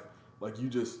life, like it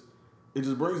just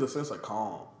brings a sense of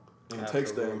calm and it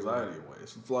takes the anxiety away.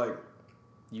 So it's like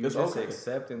it's just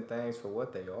accepting things for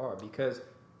what they are, because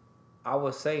I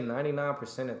would say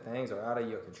 99% of things are out of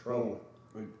your control.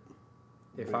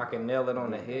 If I can nail it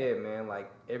on the head, man, like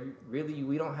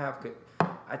we don't have.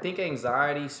 I think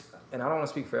anxiety, and I don't want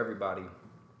to speak for everybody,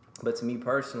 but to me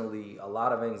personally, a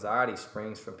lot of anxiety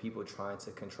springs from people trying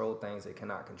to control things they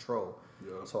cannot control.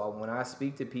 Yeah. So when I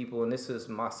speak to people, and this is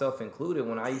myself included,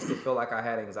 when I used to feel like I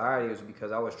had anxiety, it was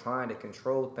because I was trying to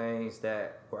control things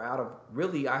that were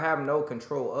I have no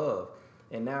control of.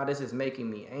 And now this is making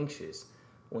me anxious.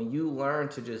 When you learn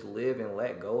to just live and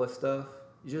let go of stuff,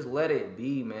 you just let it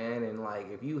be, man. And like,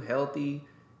 if you healthy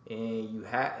and you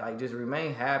just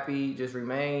remain happy, just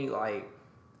remain like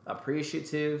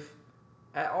appreciative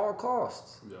at all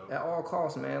costs. Yeah. At all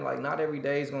costs, man. Like, not every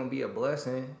day is gonna be a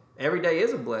blessing. Every day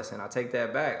is a blessing. I take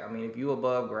that back. I mean, if you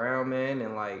above ground, man,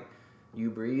 and like you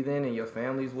breathing and your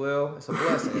family's well, it's a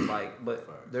blessing. Like,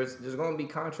 but there's gonna be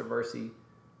controversy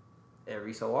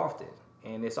every so often.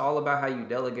 And it's all about how you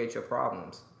delegate your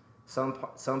problems.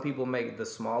 Some people make the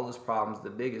smallest problems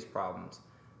the biggest problems.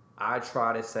 I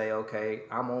try to say, okay,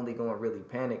 I'm only going to really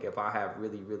panic if I have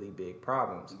really, really big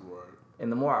problems. Right.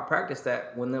 And the more I practice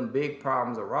that, when them big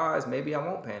problems arise, maybe I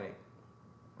won't panic.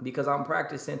 Because I'm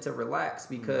practicing to relax,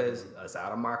 because it's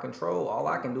out of my control. All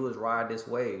I can do is ride this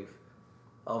wave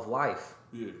of life.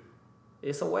 Yeah.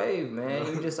 It's a wave, man.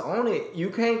 You just own it. You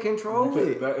can't control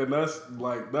it. And that's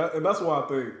why I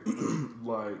think,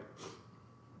 like,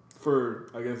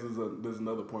 I guess there's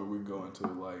another point we can go into.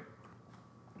 Like,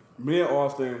 me and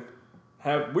Austin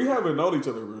we haven't known each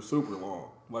other for super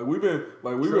long. Like, we've been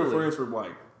friends for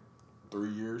like 3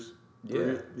 years.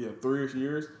 3-ish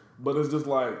years. But it's just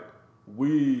like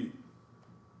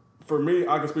for me,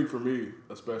 I can speak for me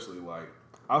especially. Like,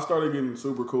 I started getting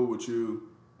super cool with you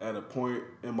at a point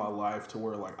in my life to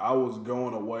where like I was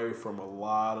going away from a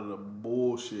lot of the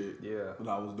bullshit that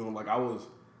I was doing. Like,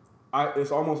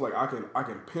 it's almost like I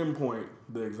can pinpoint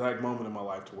the exact moment in my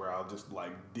life to where I just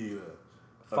like did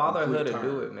a fatherhood to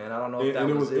do it, man. I don't know if that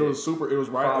was it. It was super. It was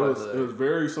right. It was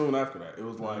very soon after that. It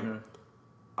was like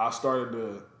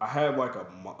I had like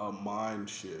a mind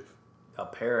shift, a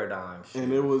paradigm shift,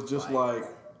 and it was just like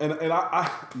and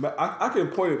I can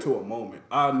point it to a moment.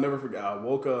 I'll never forget. I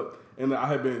woke up. And I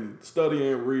had been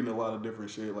studying, reading a lot of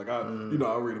different shit. Like, I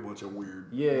read a bunch of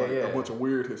weird, a bunch of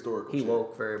weird historical shit. He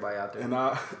woke for everybody out there. And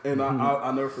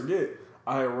I never forget,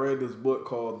 I had read this book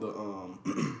called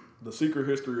The Secret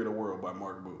History of the World by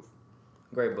Mark Booth.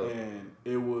 Great book. And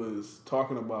it was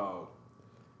talking about,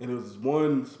 and it was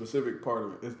one specific part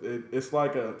of it. It's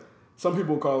like some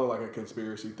people call it like a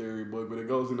conspiracy theory book, but it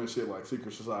goes into shit like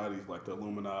secret societies, like the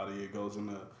Illuminati. It goes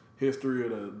into history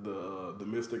of the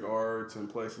mystic arts and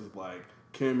places like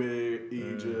Kemet,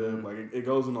 Egypt. Like, it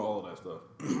goes into all of that stuff.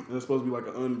 And it's supposed to be like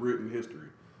an unwritten history.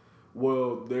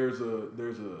 Well, there's a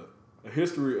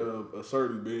history of a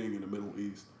certain being in the Middle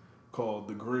East called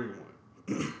the Green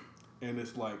One. And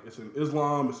it's in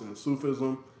Islam, it's in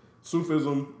Sufism,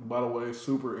 Sufism, by the way,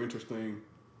 super interesting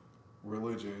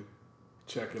religion.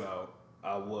 Check it out.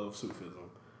 I love Sufism.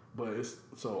 But it's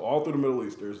so all through the Middle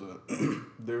East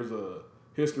there's a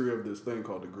history of this thing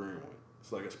called the Green One.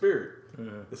 It's like a spirit.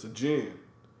 It's a jinn.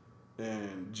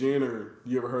 And jinn are,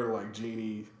 you ever heard of like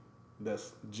genie?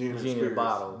 That's jinn Genie in a spirits.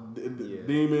 bottle.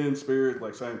 Demon, spirit,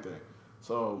 like same thing.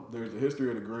 So there's the history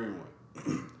of the Green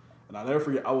One. And I never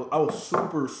forget, I was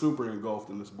super, super engulfed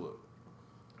in this book.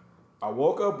 I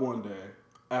woke up one day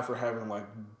after having like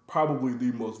probably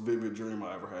the most vivid dream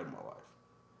I ever had in my life.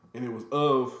 And it was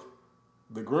of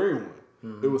the Green One.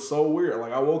 Mm-hmm. It was so weird.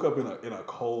 Like I woke up in a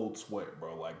cold sweat,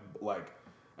 bro. Like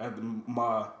at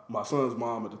my son's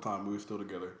mom at the time, we were still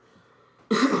together.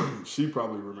 She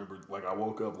probably remembered. Like I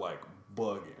woke up like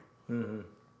bugging,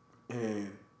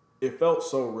 and it felt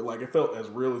so real. Like it felt as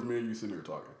real as me and you sitting here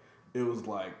talking. It was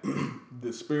like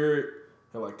the spirit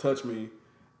had like touched me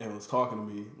and was talking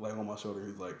to me like on my shoulder.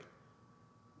 He's like,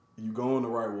 "You going the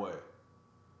right way."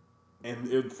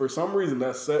 And for some reason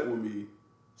that set with me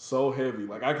so heavy.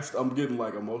 Like I'm getting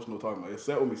like emotional talking about it. It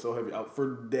set with me so heavy.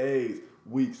 For days,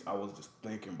 weeks, I was just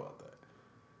thinking about that.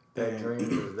 That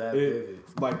dream was that vivid.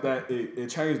 Like that, it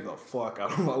changed the fuck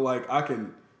out of my life.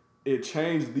 It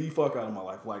changed the fuck out of my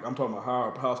life. Like I'm talking about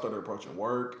how I started approaching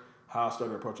work, how I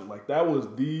started approaching, like that was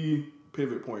the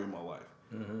pivot point in my life.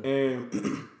 Mm-hmm.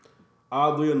 And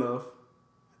oddly enough,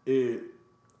 it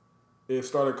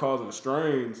started causing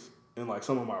strains in like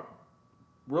some of my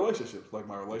relationships. Like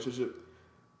my relationship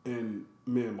and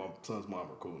me and my son's mom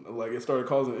were cool. Like it started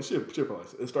causing it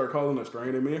started causing a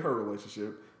strain in me and her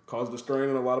relationship, caused a strain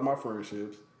in a lot of my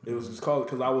friendships. It was just caused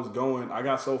because I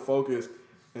got so focused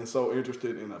and so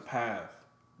interested in a path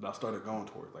that I started going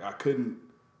towards. Like I couldn't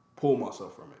pull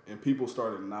myself from it. And people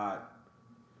started not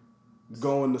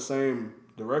going the same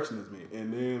direction as me.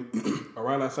 And then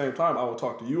around that same time I would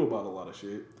talk to you about a lot of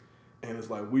shit. And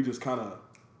it's like we just kinda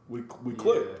we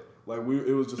clicked. Yeah. Like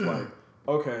it was just like,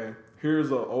 okay,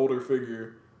 here's an older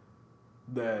figure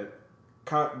that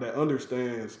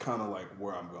understands kind of like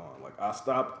where I'm going. Like I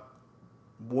stopped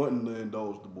wanting to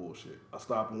indulge the bullshit. I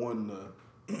stopped wanting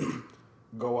to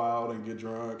go out and get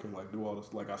drunk and like do all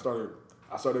this. Like I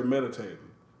started meditating.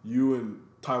 You and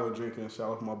Tyler Jenkins,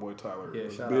 shout out to my boy Tyler. Yeah,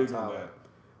 was shout big out on Tyler. that.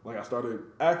 Like I started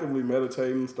actively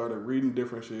meditating, started reading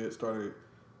different shit, started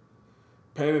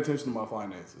paying attention to my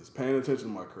finances, paying attention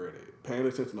to my credit, paying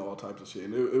attention to all types of shit.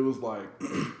 And it was like,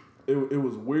 it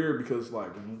was weird because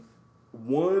like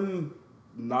one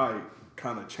night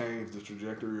kind of changed the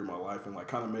trajectory of my life and like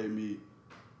kind of made me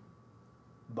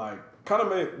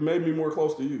made me more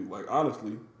close to you. Like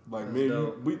honestly, like that's me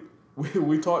and you,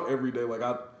 we talk every day. Like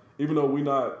even though we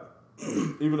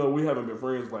haven't been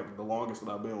friends like the longest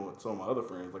that I've been with some of my other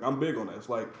friends, like I'm big on that. It's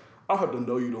like I don't have to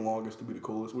know you the longest to be the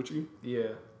coolest with you.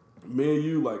 Yeah. Me and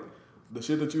you, like the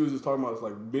shit that you was just talking about, is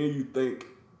like me and you think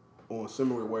on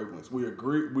similar wavelengths. We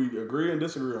agree and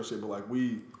disagree on shit, but like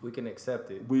we can accept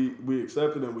it. We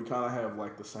accept it, and we kind of have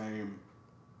like the same.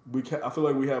 I feel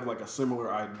like we have like a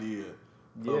similar idea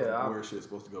of where shit's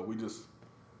supposed to go. We just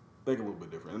think a little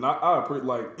bit different, and I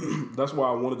like that's why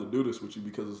I wanted to do this with you,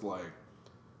 because it's like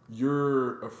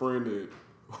you're a friend that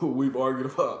we've argued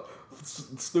about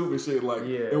stupid shit, like,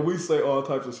 and we say all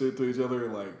types of shit to each other,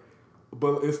 and like.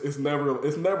 But it's never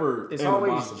it's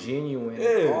always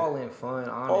genuine, all in fun.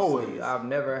 Honestly, always. I've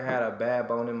never had a bad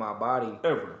bone in my body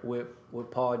ever with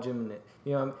Paul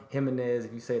Jimenez,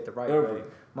 if you say it the right way.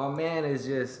 My man is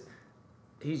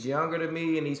he's younger than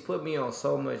me, and he's put me on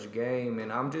so much game. And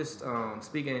I'm just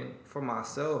speaking for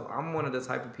myself. I'm one of the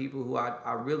type of people who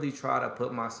I really try to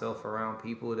put myself around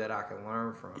people that I can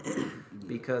learn from,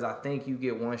 because I think you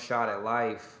get one shot at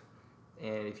life.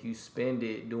 And if you spend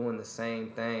it doing the same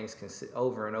things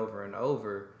over and over and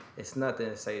over, it's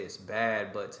nothing to say it's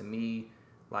bad. But to me,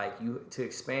 like to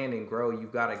expand and grow,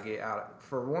 you've got to get out.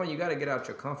 For one, you got to get out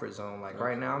your comfort zone. Like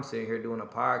right now, I'm sitting here doing a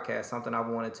podcast, something I've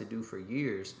wanted to do for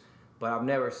years, but I've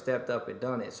never stepped up and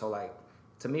done it. So like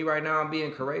to me right now, I'm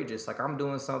being courageous. Like I'm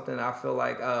doing something I feel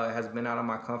like has been out of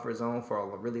my comfort zone for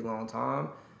a really long time.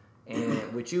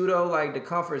 And with you though, like the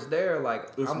comfort's there. Like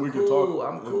I'm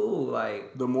cool.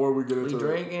 Like the more we get into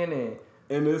drinking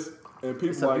and people,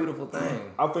 it's a beautiful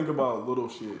thing. I think about little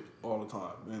shit all the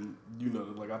time, and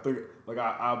like I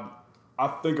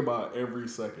think about every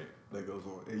second that goes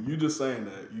on. And you just saying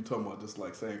that, you talking about just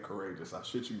like saying courageous. I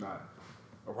shit you not.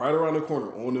 Right around the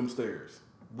corner on them stairs.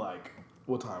 Like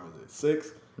what time is it? 6?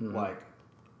 Mm-hmm. Like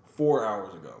 4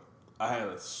 hours ago, I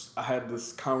had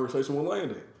this conversation with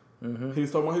Landon. Mm-hmm. He was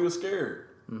talking about he was scared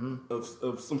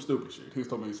of some stupid shit. He was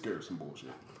talking about he was scared of some bullshit.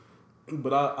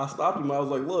 But I stopped him. I was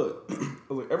like, look,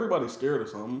 everybody's scared of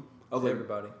something. I was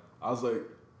everybody. I was like,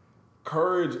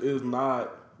 courage is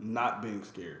not being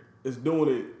scared. It's doing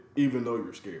it even though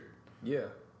you're scared. Yeah.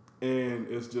 And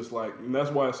it's just like, and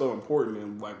that's why it's so important,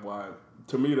 and like why,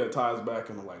 to me, that ties back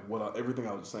into like everything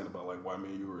I was just saying about like why me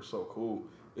and you were so cool.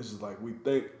 It's just like we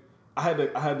think. I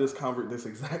had this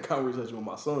exact conversation with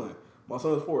my son. My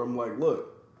son's 4. I'm like,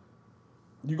 look,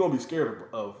 you're gonna be scared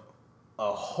of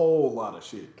a whole lot of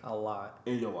shit. A lot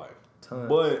in your life. Tons.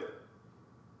 But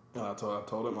and I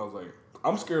told him, I was like,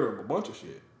 I'm scared of a bunch of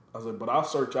shit. I was like, but I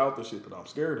search out the shit that I'm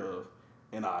scared of,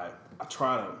 and I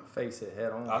try to face it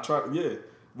head on. I try, yeah.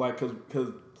 Like,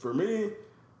 cause for me,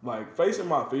 like, facing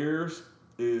my fears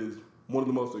is one of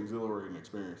the most exhilarating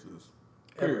experiences.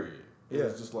 Period. Yeah.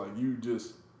 It's just like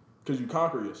cause you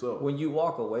conquer yourself. When you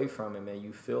walk away from it, man,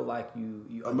 you feel like you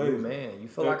a new man. You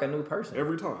feel like a new person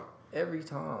every time. Every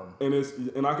time.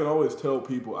 And I can always tell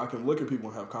people. I can look at people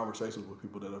and have conversations with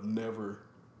people that have never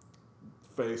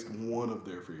faced one of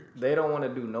their fears. They don't want to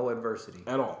do no adversity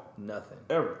at all. Nothing.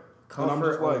 Ever. Comfort and I'm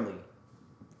just like,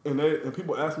 only. And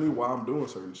people ask me why I'm doing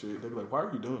certain shit. They be like, "Why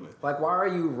are you doing it?" Like, why are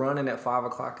you running at 5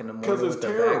 o'clock in the morning with the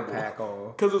backpack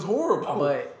on? Because it's horrible.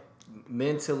 But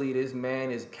mentally, this man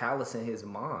is callousing his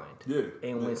mind. Yeah.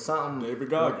 And when something, David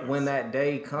Goggins. when that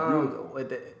day comes,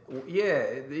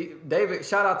 David.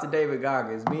 Shout out to David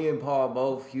Goggins. Me and Paul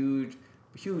both huge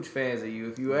fans of you.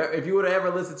 If you would have ever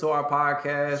listened to our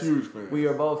podcast, huge fans. We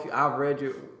are both. I've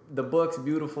read the book's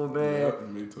beautiful, man. Yeah,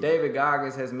 me too. David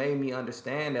Goggins has made me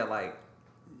understand that like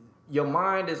your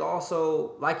mind is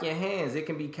also like your hands. It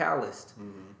can be calloused.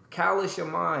 Mm-hmm. Callous your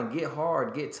mind. Get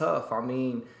hard. Get tough. I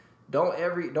mean, don't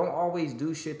always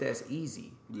do shit that's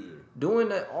easy. Yeah. Doing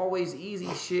the always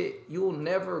easy shit, you'll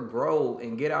never grow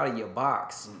and get out of your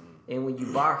box. Mm-hmm. And when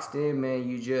you boxed in, man,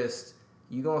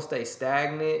 you gonna stay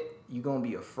stagnant. You gonna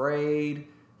be afraid.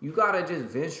 You gotta just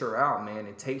venture out, man,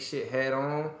 and take shit head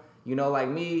on. You know, like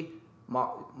me,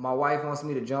 my wife wants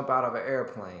me to jump out of an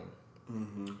airplane.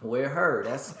 Mm-hmm. With her,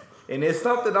 and it's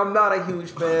something I'm not a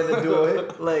huge fan of doing.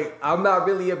 Like, I'm not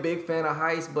really a big fan of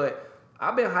heights, but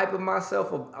I've been hyping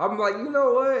myself up. I'm like, you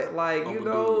know what? Like, I'm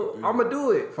gonna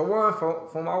do it. For one,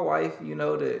 for my wife, you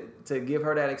know, to give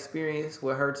her that experience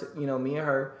with her, me and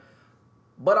her.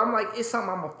 But I'm like, it's something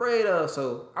I'm afraid of,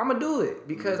 so I'm gonna do it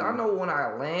because I know when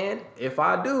I land, if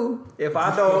I don't,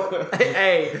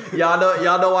 hey, y'all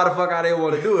know why the fuck I didn't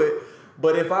want to do it.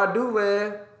 But if I do,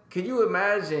 man, can you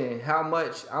imagine how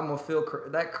much I'm gonna feel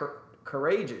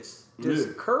courageous?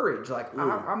 Just courage. Like,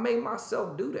 I made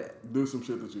myself do that. Do some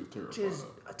shit that you're terrified. Just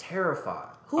terrified.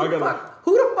 Who the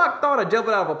fuck thought of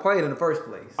jumping out of a plane in the first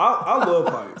place? I love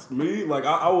heights. Me, like,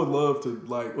 I would love to,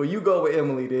 like. Well, you go with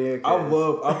Emily then.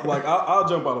 I'll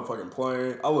jump out of a fucking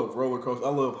plane. I love roller coasters. I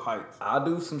love heights. I'll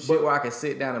do some shit where I can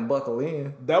sit down and buckle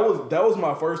in. That was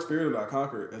my first fear that I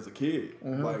conquered as a kid.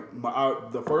 Mm-hmm.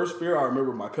 Like, the first fear I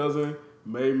remember, my cousin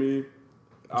made me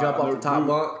jump off the top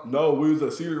bunk. No, we was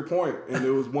at Cedar Point, and it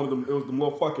was one of them. It was them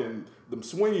little fucking them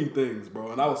swinging things,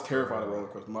 bro. And I was terrified of roller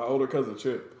coasters. My older cousin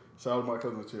Chip, shout out to my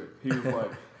cousin Chip. He was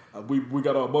like, we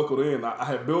got all buckled in. I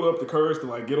had built up the courage to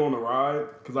like get on the ride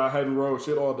because I hadn't rode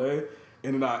shit all day.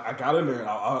 And then I got in there, and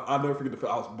I'll never forget the feel.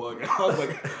 I was bugging.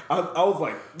 I was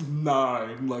like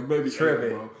 9, like maybe 8,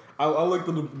 bro. I looked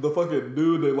at the fucking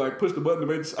dude that like pushed the button to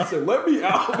make. I said, "Let me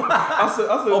out." I said,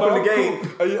 "Open the gate."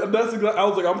 Cool. That's exactly. I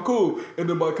was like, "I'm cool." And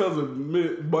then my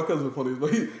cousin, funny.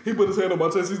 But he put his hand on my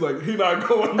chest. He's like, "He not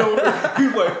going nowhere."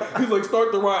 He's like,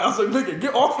 "Start the ride." I said, "Nigga,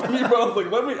 get off of me, bro." I was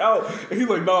like, "Let me out." And he's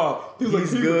like, "Nah." He's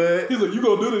good. He's like, "You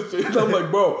gonna do this shit?" And I'm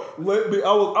like, "Bro, let me."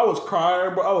 I was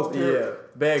crying, bro. I was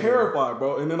terrified,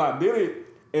 bro. And then I did it.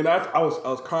 And after I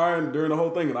was crying during the whole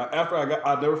thing. And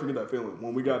I'll never forget that feeling.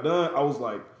 When we got done, I was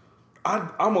like,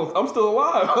 I'm still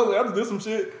alive. I was like, I just did some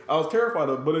shit I was terrified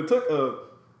of. But it took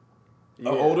an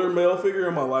older male figure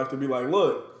in my life to be like,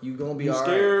 look, you gonna be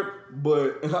scared,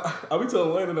 but I be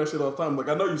telling Landon that shit all the time. Like,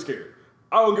 I know you scared.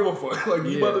 I don't give a fuck. Like,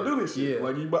 you about to do this shit.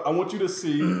 Like, I want you to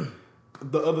see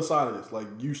the other side of this. Like,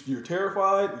 you're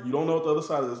terrified. You don't know what the other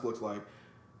side of this looks like.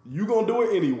 You gonna do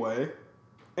it anyway,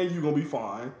 and you gonna be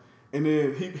fine. And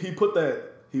then he put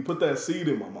that seed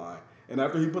in my mind. And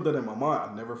after he put that in my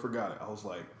mind, I never forgot it. I was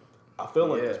like, I felt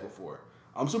like this before.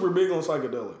 I'm super big on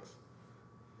psychedelics.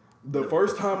 The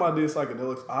first time I did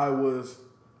psychedelics, I was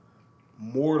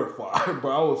mortified, but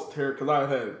I was terrified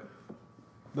because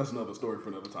that's another story for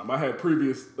another time. I had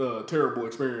previous terrible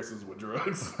experiences with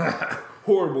drugs,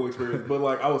 horrible experience. But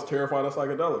like, I was terrified of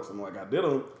psychedelics, and like I did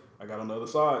them. I got on the other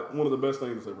side. One of the best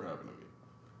things that's ever happened to me,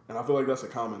 and I feel like that's a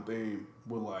common theme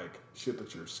with like shit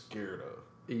that you're scared of.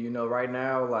 You know, right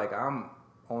now, like I've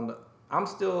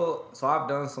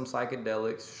done some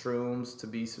psychedelics, shrooms to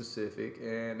be specific,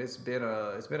 and it's been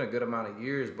a good amount of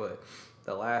years. But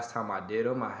the last time I did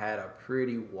them, I had a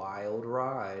pretty wild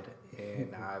ride.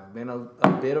 And I've been a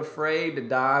bit afraid to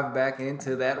dive back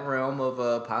into that realm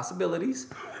of possibilities.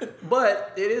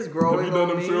 But it is growing Have you done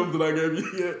on them me. shrooms that I gave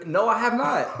you yet? No, I have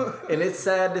not. And it's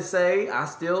sad to say, I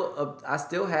still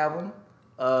have them.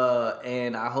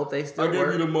 And I hope they still I gave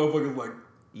work. you the motherfuckers like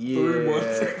 3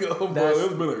 months ago, bro.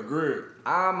 It's been a grip.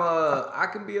 I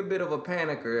can be a bit of a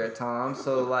panicker at times.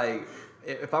 So like,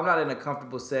 if I'm not in a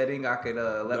comfortable setting, I could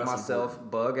let That's myself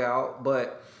important. bug out.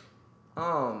 But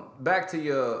back to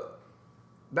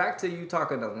you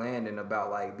talking to Landon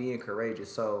about like being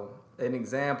courageous. So an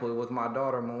example with my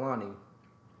daughter Milani,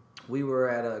 we were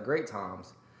at Great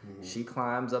Times. Mm-hmm. She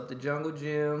climbs up the jungle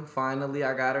gym. Finally,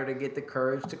 I got her to get the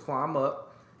courage to climb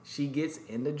up. She gets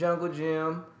in the jungle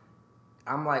gym.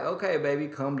 I'm like, okay, baby,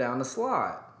 come down the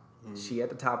slide. Mm-hmm. She at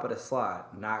the top of the slide,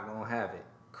 not gonna have it.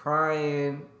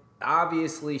 Crying.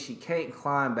 Obviously, she can't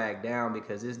climb back down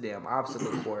because this damn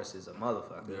obstacle course is a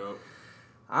motherfucker. Yep.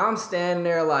 I'm standing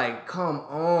there like, come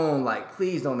on, like,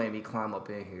 please don't make me climb up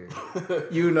in here.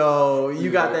 You know, you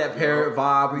got that parent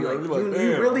vibe where you're like,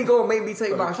 you really gonna make me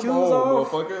take my shoes off?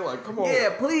 Motherfucker. Like, come on. Yeah,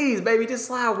 please, baby, just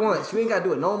slide once. You ain't gotta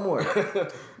do it no more.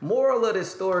 Moral of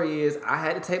this story is I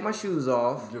had to take my shoes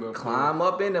off, climb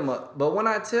up in them. But when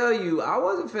I tell you, I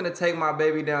wasn't finna take my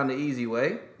baby down the easy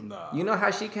way. Nah. You know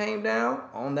how she came down?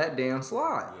 On that damn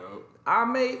slide.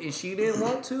 Yep. And she didn't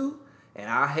want to, and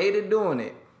I hated doing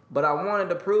it. But I wanted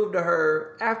to prove to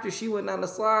her, after she went down the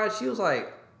slide, she was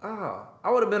like, oh, I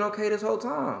would have been okay this whole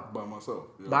time. By myself.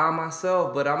 Yeah. By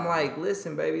myself. But I'm like,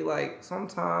 listen, baby, like,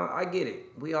 sometimes, I get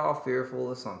it. We all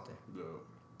fearful of something. Yeah.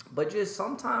 But just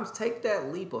sometimes take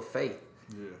that leap of faith.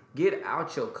 Yeah. Get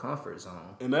out your comfort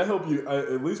zone. And that helped you,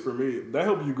 at least for me, that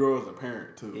helped you grow as a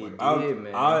parent, too. It like, did,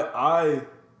 man.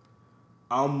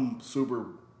 I'm super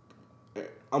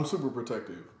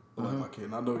protective of like my kid,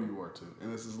 and I know you are, too.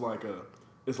 And this is like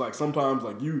it's like sometimes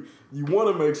like you want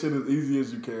to make shit as easy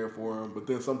as you can for him, but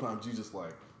then sometimes you just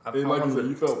like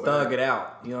you felt bad. Thug it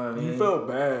out. You know what I mean? You felt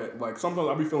bad. Like sometimes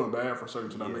I be feeling bad for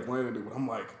certain shit I make Landon do, but I'm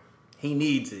like, he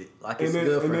needs it. Like it's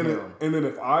good for him. And then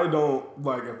if I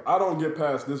don't get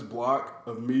past this block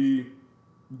of me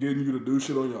getting you to do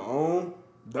shit on your own,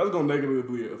 that's gonna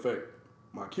negatively affect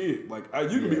my kid. Like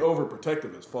you can be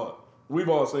overprotective as fuck. We've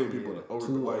all seen people that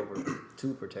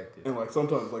too protective. And like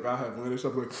sometimes like I have Landon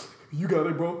stuff like, you got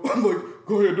it, bro. I'm like,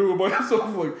 go ahead, do it by yourself.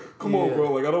 I'm like, come on, bro.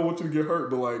 Like I don't want you to get hurt,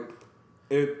 but like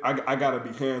I gotta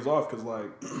be hands off because like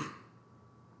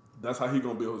that's how he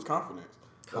gonna build his confidence.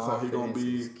 That's how he gonna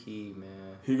be. Is key,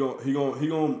 man. He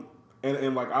gonna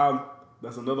and like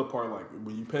that's another part. Like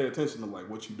when you pay attention to like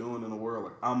what you doing in the world,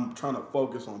 like I'm trying to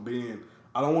focus on being.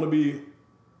 I don't want to be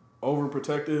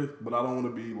overprotective, but I don't want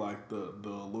to be like the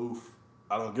aloof.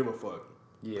 I don't give a fuck.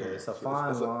 Yeah, it's a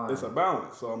fine line. It's a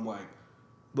balance. So I'm like,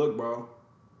 look, bro,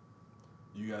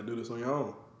 you gotta do this on your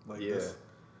own. Like this.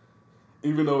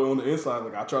 Even though on the inside,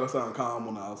 like I try to sound calm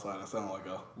on the outside, I sound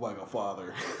like a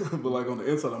father, but like on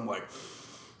the inside, I'm like,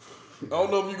 I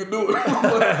don't know if you can do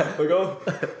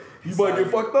it. You might get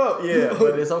fucked up. Yeah,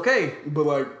 but it's okay. But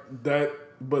like that.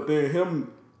 But then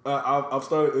him, I've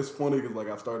started. It's funny because like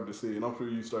I've started to see, and I'm sure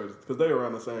you started because they were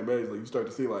around the same age. Like you start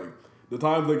to see like the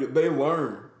times they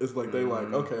learn. It's like they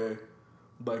like okay.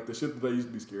 Like the shit that they used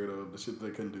to be scared of, the shit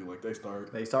they couldn't do, like they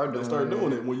start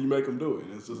doing it when you make them do it.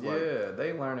 And it's just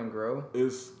they learn and grow.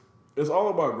 It's all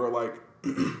about growth. Like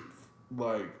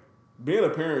like being a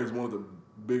parent is one of the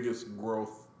biggest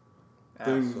growth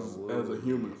things as a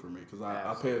human for me because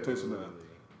I pay attention to.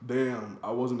 Damn,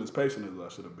 I wasn't as patient as I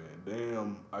should have been.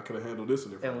 Damn, I could have handled this a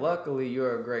different way. And luckily,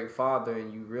 you're a great father,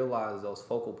 and you realize those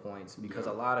focal points because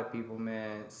a lot of people,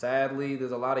 man, sadly,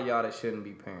 there's a lot of y'all that shouldn't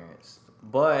be parents.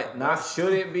 But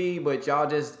shouldn't be, but y'all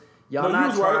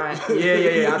not trying. Right.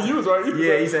 Yeah. You was right.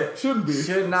 He said shouldn't be.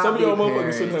 Should not Some of y'all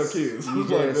parents. motherfuckers shouldn't have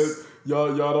kids.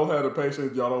 Like y'all don't have the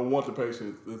patience. Y'all don't want the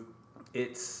patience.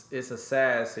 It's a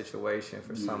sad situation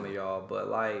for some of y'all, but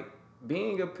like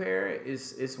being a parent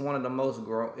is one of the most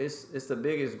it's the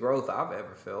biggest growth I've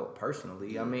ever felt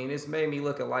personally. I mean, it's made me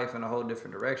look at life in a whole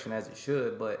different direction as it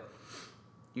should, but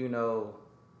you know,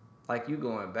 like you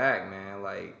going back, man,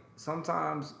 like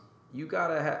sometimes you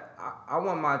gotta have. I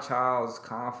want my child's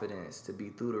confidence to be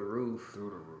through the roof. Yeah.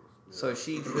 So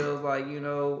she feels like, you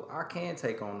know, I can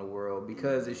take on the world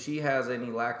because if she has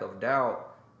any lack of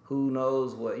doubt, who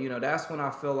knows what, you know, that's when I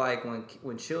feel like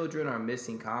when children are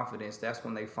missing confidence, that's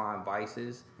when they find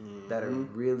vices that are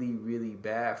really, really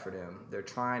bad for them. They're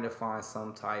trying to find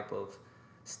some type of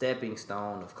stepping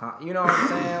stone of, you know what I'm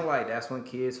saying? Like that's when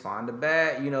kids find the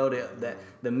bad, you know,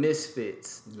 the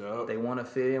misfits. Yep. They want to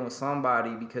fit in with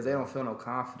somebody because they don't feel no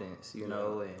confidence, you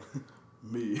know. And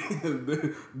me,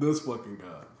 this fucking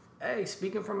guy. Hey,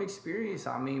 speaking from experience,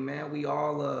 I mean, man, we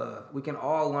can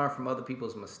all learn from other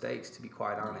people's mistakes, to be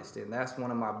quite honest. And that's one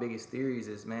of my biggest theories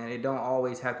is, man, it don't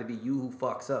always have to be you who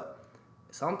fucks up.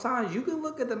 Sometimes you can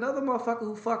look at another motherfucker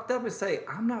who fucked up and say,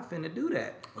 I'm not finna do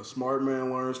that. A smart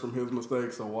man learns from his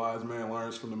mistakes. A wise man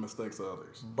learns from the mistakes of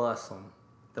others. Bust him.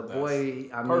 That's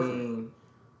Mean,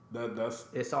 that's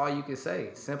it's all you can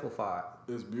say. Simplified.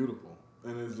 It's beautiful,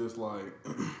 and it's just like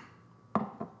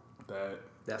that.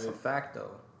 That's a fact,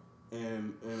 though.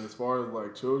 And as far as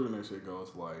like children and shit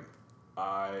goes, like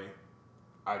I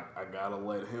gotta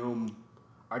let him.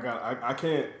 I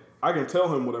can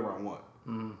tell him whatever I want.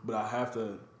 Mm-hmm. But I have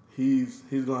to. He's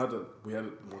gonna have to. We had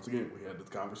this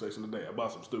conversation today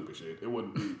about some stupid shit. It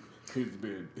wouldn't be. He's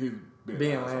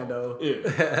being Lando. Yeah.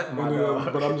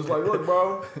 But I'm just like, look,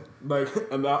 bro. Like,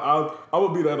 and I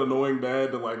would be that annoying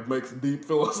dad that like makes deep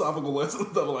philosophical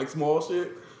lessons out of like small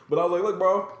shit. But I was like, look,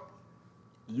 bro.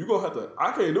 You gonna have to.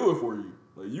 I can't do it for you.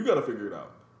 Like, you gotta figure it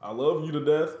out. I love you to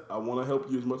death. I want to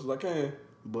help you as much as I can.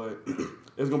 But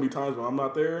it's gonna be times when I'm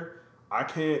not there. I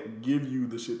can't give you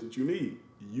the shit that you need.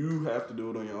 You have to do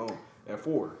it on your own at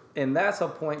 4. And that's a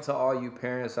point to all you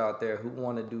parents out there who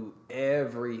want to do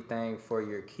everything for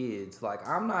your kids. Like,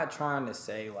 I'm not trying to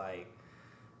say, like,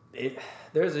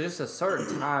 there's just a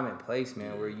certain time and place,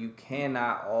 man, where you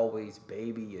cannot always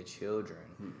baby your children.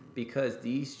 Because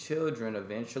these children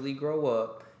eventually grow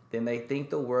up. Then they think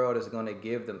the world is going to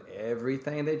give them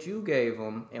everything that you gave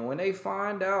them. And when they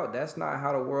find out that's not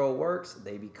how the world works,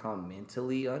 they become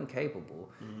mentally incapable.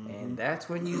 Mm-hmm. And that's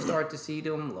when you start to see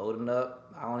them loading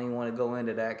up. I don't even want to go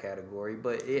into that category.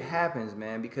 But it happens,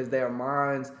 man, because their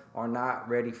minds are not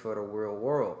ready for the real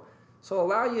world. So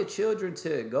allow your children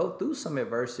to go through some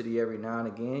adversity every now and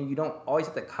again. You don't always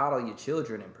have to coddle your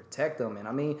children and protect them. And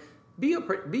I mean, be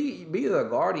the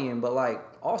guardian, but like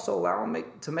also allow them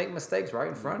to make mistakes right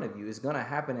in front of you. It's gonna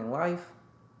happen in life,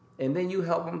 and then you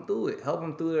help them through it. Help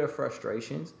them through their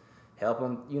frustrations. Help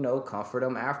them, comfort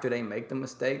them after they make the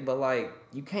mistake. But like,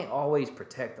 you can't always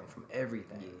protect them from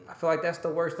everything. Yeah. I feel like that's the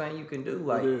worst thing you can do.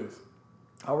 Like, it is.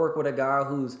 I work with a guy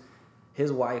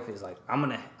his wife is like, I'm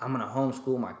gonna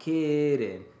homeschool my kid,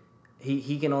 and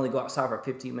he can only go outside for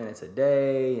 15 minutes a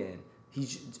day, and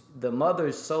the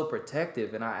mother's so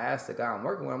protective. And I asked the guy I'm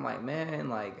working with, I'm like, man,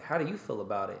 like, how do you feel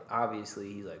about it?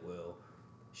 Obviously, he's like, well,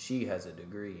 she has a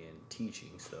degree in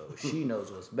teaching, so she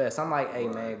knows what's best. I'm like, hey,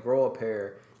 man, grow a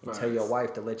pair and tell your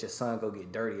wife to let your son go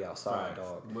get dirty outside,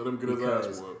 dog. Let him get his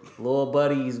ass whooped. Little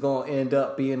buddy's going to end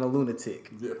up being a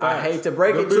lunatic. Yeah, I hate to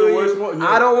break it to you. Yeah.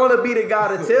 I don't want to be the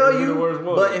guy to tell you,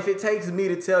 but if it takes me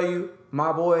to tell you,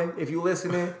 my boy, if you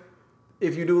listening,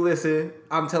 if you do listen,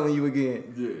 I'm telling you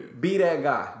again. Yeah. Be that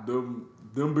guy. Them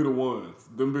be the ones.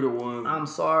 Them be the ones. I'm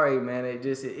sorry, man. It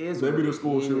is. They be the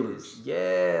school shooters.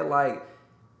 Yeah, like,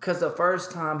 because the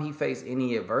first time he faced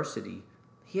any adversity,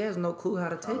 he has no clue how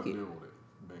to take it.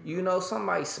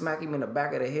 Somebody smack him in the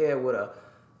back of the head with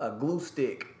a glue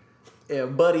stick,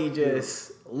 and Buddy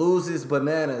just loses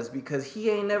bananas because he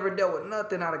ain't never dealt with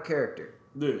nothing out of character.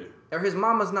 Yeah. Or his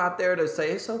mama's not there to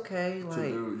say it's okay.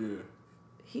 Like,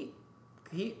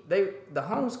 the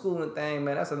homeschooling thing,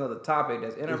 man, that's another topic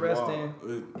that's interesting.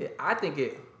 I think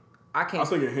it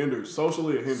hinders.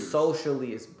 Socially, it hinders.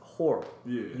 Socially, it's horrible.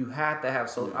 Yeah. You have to have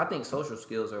social. Yeah. I think social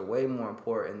skills are way more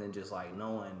important than just like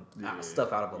knowing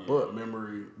stuff out of a book.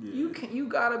 Memory. Yeah. You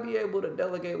gotta be able to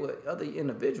delegate with other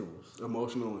individuals.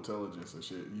 Emotional intelligence and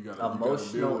shit. You gotta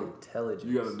intelligence.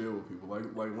 You gotta deal with people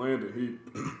like Landon.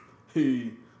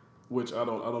 He, which I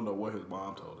don't know what his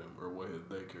mom told him or what his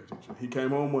daycare teacher. He came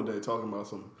home one day talking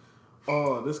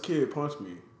about this kid punched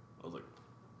me. I was like,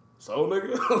 so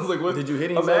nigga? I was like, what? Did you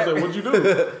hit him back? I said, what'd you do?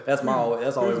 That's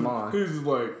always mine. He's just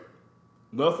like,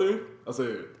 nothing. I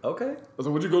said, okay. I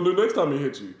said, what you gonna do next time he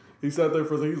hit you? He sat there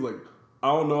for a second. He's like,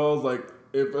 I don't know. I was like,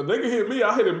 if a nigga hit me,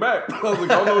 I hit him back. I was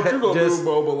like, I don't know what you gonna do,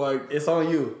 bro, but like, it's on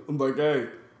you. I'm like, hey.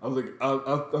 I was like,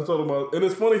 I told him, and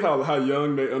it's funny how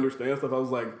young they understand stuff. I was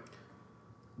like,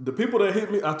 the people that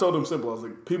hit me, I told them simple. I was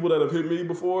like, people that have hit me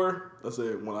before, I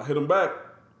said, when I hit them back,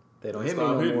 they don't hit me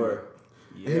no more.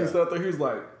 Yeah. And he sat there, he's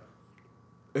like,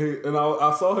 and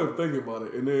I saw him thinking about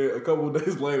it. And then a couple of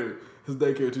days later, his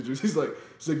daycare teacher, she's like,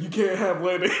 you can't have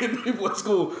Landon hitting people at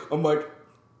school. I'm like,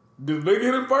 did the nigga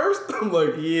hit him first? I'm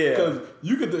like, yeah. Because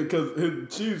you could, because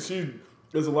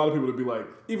there's a lot of people that be like,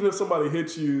 even if somebody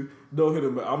hits you, don't hit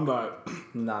him. But I'm not.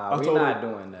 Nah, we're not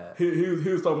doing that. He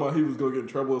was talking about he was going to get in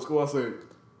trouble at school. I said,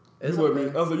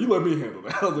 you let me handle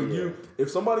that. I was like, if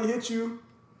somebody hits you,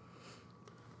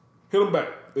 hit them back.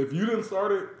 If you didn't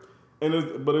start it,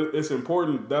 but it's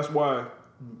important. That's why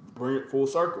bring it full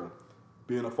circle,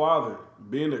 being a father,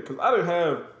 being there, because I didn't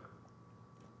have.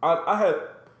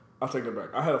 I take that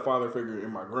back. I had a father figure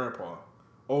in my grandpa,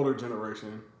 older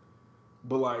generation,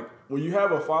 but like when you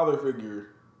have a father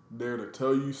figure there to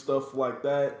tell you stuff like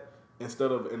that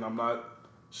instead of, and I'm not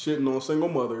shitting on single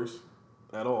mothers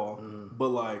at all, but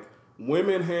like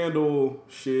women handle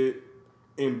shit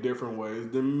in different ways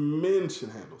than men should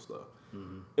handle stuff.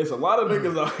 It's a lot of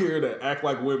niggas out here that act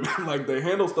like women, like they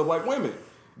handle stuff like women.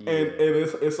 Yeah. And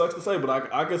it sucks to say, but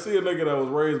I can see a nigga that was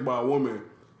raised by a woman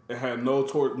and had no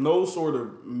sort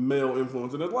of male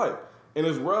influence in his life. And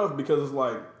it's rough because it's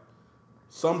like,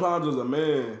 sometimes as a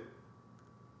man,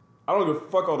 I don't give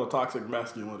a fuck all the toxic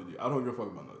masculinity. I don't give a fuck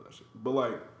about none of that shit. But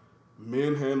like,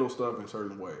 men handle stuff in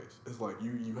certain ways. It's like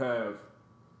you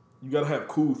gotta have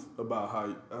couth about how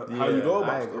you go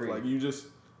about stuff. Like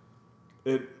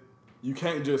you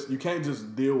can't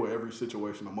just deal with every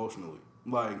situation emotionally.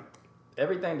 Like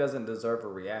everything doesn't deserve a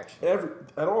reaction.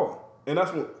 At all. And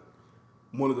that's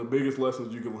one of the biggest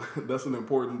lessons you can. That's an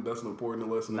important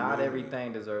lesson. Not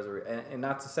everything deserves and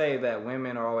not to say that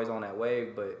women are always on that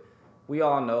wave, but we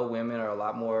all know women are a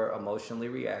lot more emotionally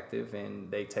reactive and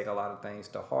they take a lot of things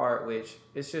to heart, which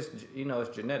it's just,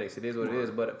 it's genetics. It is what it is.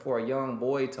 But for a young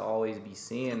boy to always be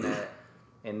seeing that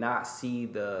and not see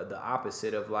the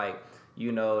opposite of like,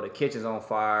 the kitchen's on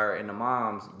fire and the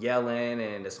mom's yelling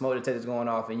and the smoke detector's going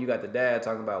off and you got the dad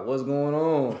talking about what's going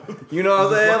on. You know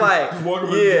what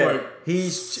I'm saying?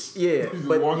 He's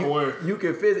but away. You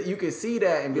can see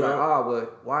that and be like, oh, well,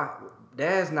 why?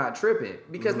 Dad's not tripping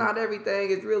because not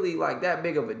everything is really like that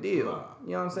big of a deal. Nah.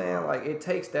 You know what I'm saying? Like it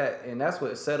takes that, and that's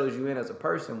what settles you in as a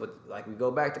person. With like we go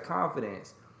back to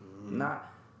confidence.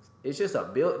 It's just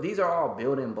these are all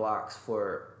building blocks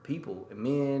for people,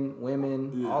 men,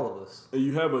 women, all of us. And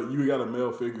you got a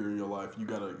male figure in your life. You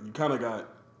kind of got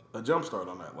a jump start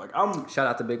on that. Like shout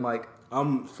out to Big Mike.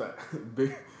 I'm fat.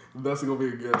 That's gonna be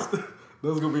a guest.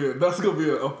 That's gonna be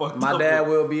a fucking. My dad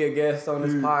will be a guest on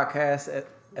this podcast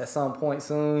at some point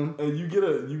soon. And you get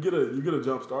a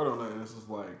jump start on that, and it's just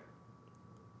like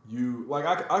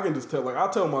I can just tell, like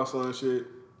I tell my son shit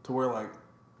to where like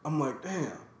I'm like,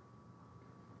 damn,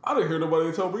 I didn't hear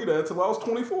nobody tell me that until I was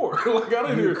 24. Like I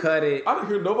didn't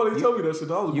hear nobody tell me that shit.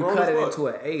 I was you grown cut as it fuck. into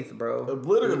an eighth, bro.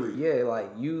 Literally. Yeah, like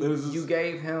you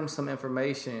gave him some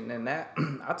information, and that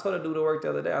I told him to do the work the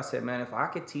other day. I said, man, if I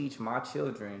could teach my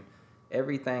children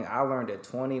everything I learned at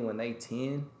 20 when they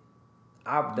 10.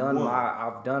 I've done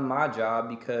my job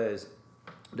because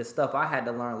the stuff I had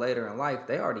to learn later in life,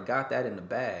 they already got that in the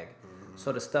bag.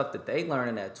 So the stuff that they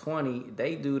learning at 20,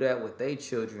 they do that with their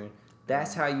children.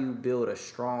 That's how you build a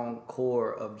strong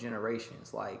core of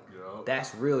generations. Like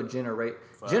that's real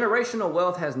generational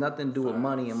wealth has nothing to do with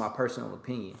money, in my personal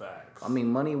opinion. Facts. I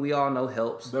mean, money we all know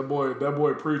helps. That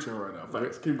boy preaching right now.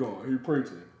 Facts. Keep going. He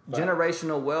preaching. Facts.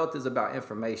 Generational wealth is about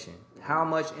information. How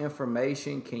much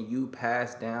information can you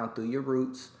pass down through your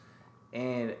roots?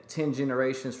 And 10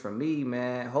 generations from me,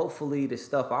 man, hopefully the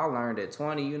stuff I learned at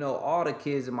 20, all the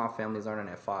kids in my family is learning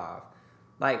at 5.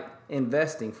 Like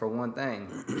investing for one thing.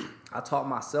 I taught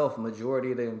myself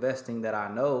majority of the investing that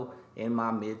I know in my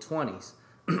mid-20s.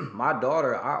 My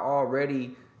daughter, I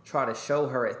already try to show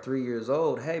her at 3 years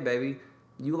old, hey, baby,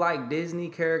 you like Disney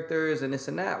characters and this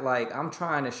and that. Like, I'm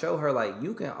trying to show her, like,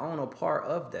 you can own a part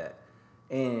of that.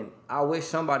 And I wish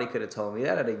somebody could have told me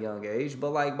that at a young age.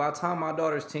 But, like, by the time my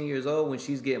daughter's 10 years old, when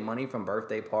she's getting money from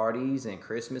birthday parties and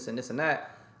Christmas and this and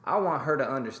that, I want her to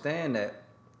understand that,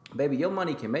 baby, your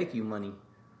money can make you money.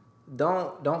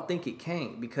 Don't think it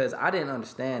can't, because I didn't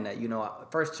understand that.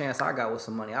 First chance I got with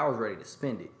some money, I was ready to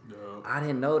spend it. Yeah. I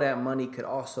didn't know that money could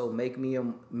also make me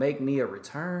a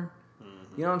return.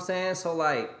 You know what I'm saying? So,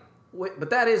 like, but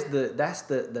that's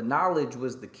the knowledge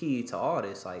was the key to all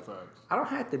this. Like, facts. I don't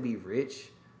have to be rich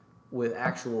with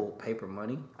actual paper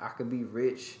money. I could be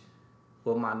rich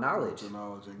with my knowledge.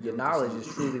 Your knowledge is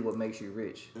truly what makes you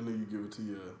rich. And then you give it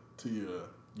to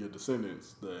your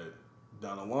descendants that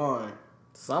down the line.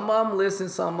 Some of them listen,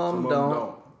 some of them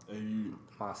don't. And you,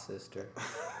 my sister.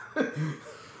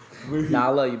 I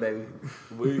love you, baby.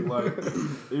 We like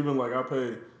even like I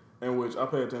pay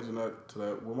attention to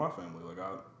that with my family. Like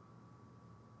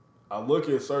I look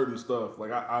at certain stuff.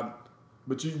 Like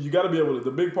but you got to be able to. The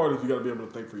big part is you got to be able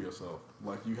to think for yourself.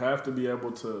 Like you have to be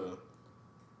able to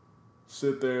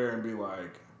sit there and be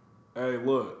like, hey,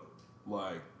 look,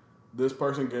 like this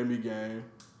person gave me game.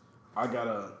 I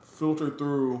gotta filter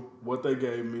through what they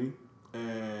gave me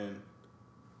and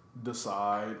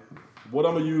decide what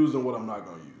I'm gonna use and what I'm not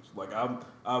gonna use. Like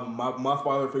my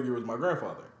father figure is my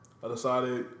grandfather. I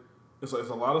decided it's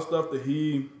a lot of stuff that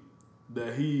he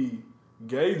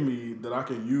gave me that I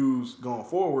can use going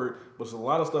forward. But it's a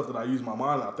lot of stuff that I use my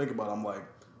mind and I think about. I'm like,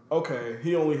 okay,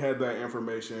 he only had that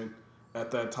information at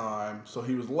that time, so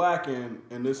he was lacking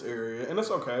in this area, and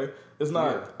it's okay. It's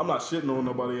not. Yeah. I'm not shitting on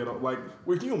nobody at all. Like,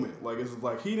 we're human. Like, it's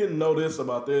like he didn't know this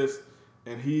about this,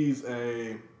 and he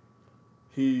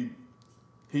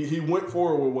went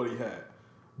forward with what he had.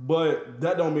 But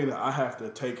that don't mean that I have to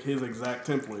take his exact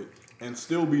template and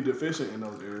still be deficient in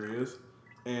those areas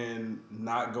and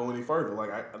not go any further.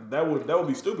 Like, that would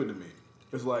be stupid to me.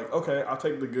 It's like, okay, I'll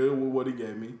take the good with what he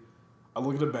gave me. I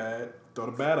look at the bad, throw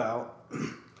the bad out.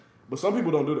 But some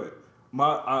people don't do that.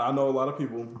 I know a lot of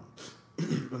people,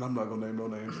 and I'm not gonna name no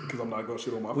names because I'm not gonna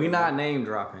shit on my family. We not name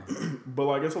dropping. But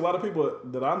like, it's a lot of people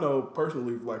that I know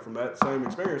personally, like from that same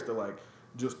experience, that like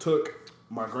just took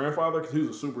my grandfather because he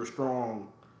was a super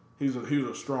strong. He was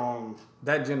a strong.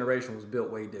 That generation was built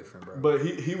way different, bro. But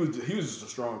he was just a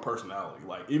strong personality.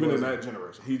 Like even in that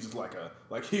generation, he's just like a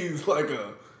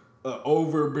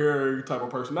overbearing type of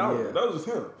personality. Yeah. That was just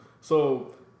him.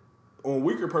 So on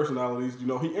weaker personalities, you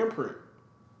know, he imprint.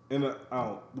 And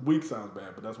weak sounds bad,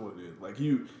 but that's what it is. Like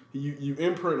you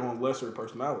imprint on lesser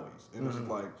personalities, and it's just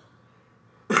like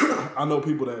I know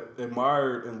people that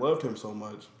admired and loved him so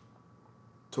much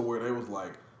to where they was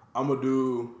like, I'm gonna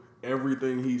do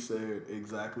everything he said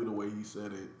exactly the way he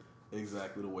said it,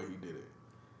 exactly the way he did it.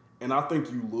 And I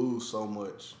think you lose so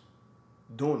much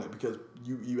doing that because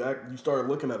you start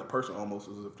looking at a person almost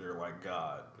as if they're like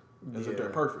God, as if they're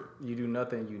perfect. You do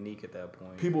nothing unique at that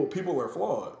point. People are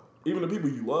flawed. Even the people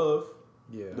you love,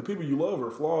 the people you love are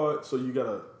flawed. So you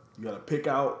gotta pick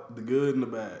out the good and the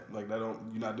bad. Like you're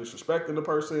not disrespecting the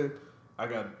person. I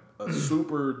got a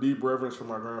super deep reverence for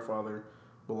my grandfather,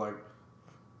 but like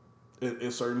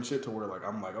it's certain shit to where like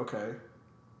I'm like, okay,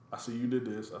 I see you did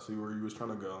this. I see where you was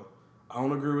trying to go. I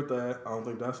don't agree with that. I don't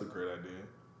think that's a great idea.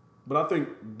 But I think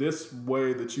this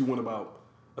way that you went about,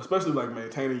 especially like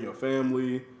maintaining your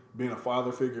family, being a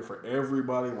father figure for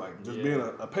everybody, like just being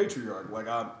a patriarch, like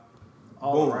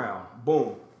all around.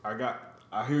 Boom.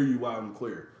 I hear you loud and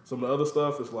clear. Some of the other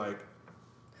stuff is like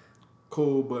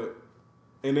cool, but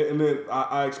and then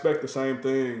I expect the same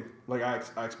thing. Like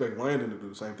I expect Landon to do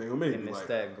the same thing with me. And it's like,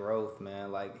 that growth,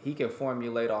 man. Like he can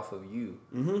formulate off of you.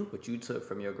 What you took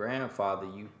from your grandfather,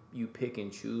 you pick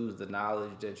and choose the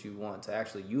knowledge that you want to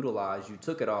actually utilize. You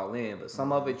took it all in, but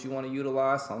some of it you want to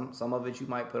utilize, some of it you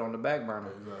might put on the back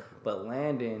burner. Exactly. But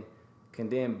Landon can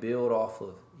then build off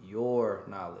of your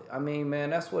knowledge. I mean, man,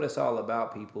 that's what it's all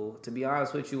about, people. To be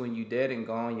honest with you, when you dead and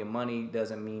gone, your money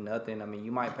doesn't mean nothing. I mean,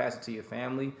 you might pass it to your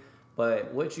family,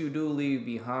 but what you do leave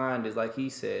behind is, like he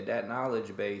said, that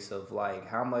knowledge base of like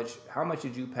how much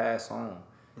did you pass on?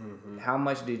 How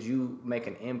much did you make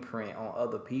an imprint on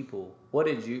other people? What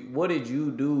did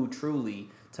you do truly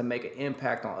to make an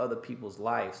impact on other people's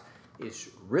lives? It's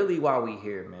really why we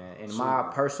here, man. In my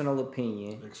personal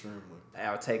opinion, extremely.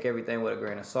 I'll take everything with a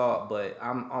grain of salt, but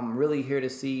I'm really here to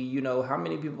see, you know, how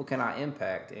many people can I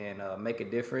impact and make a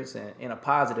difference in a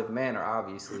positive manner.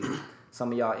 Obviously,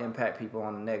 some of y'all impact people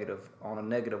on a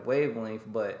negative wavelength,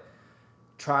 but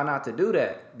try not to do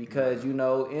that because, you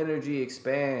know, energy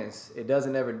expands. It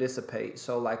doesn't ever dissipate.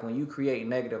 So like when you create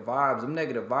negative vibes, them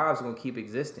negative vibes are gonna keep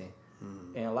existing.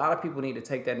 And a lot of people need to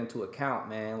take that into account,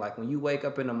 man. Like when you wake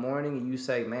up in the morning and you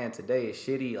say, man, today is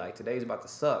shitty, like today's about to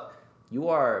suck, you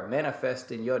are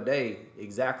manifesting your day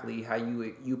exactly how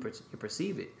you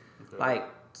perceive it. Okay. Like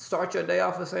start your day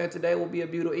off with saying today will be a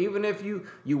beautiful, even if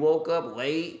you woke up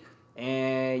late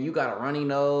and you got a runny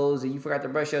nose and you forgot to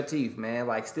brush your teeth, man,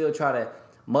 like still try to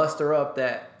muster up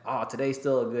that, oh, today's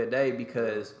still a good day,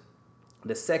 because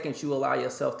the second you allow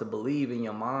yourself to believe in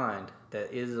your mind that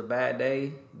it is a bad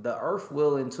day, the earth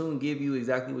will in tune give you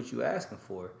exactly what you're asking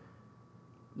for.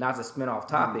 Not to spin off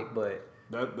topic, but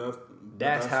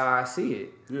that's how I see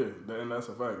it. Yeah, and that's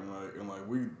a fact.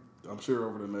 And I'm sure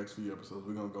over the next few episodes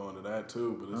we're gonna go into that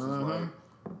too.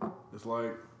 But it's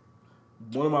like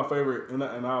one of my favorite, and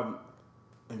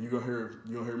you're gonna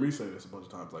hear me say this a bunch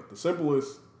of times. Like simple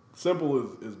is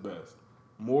best.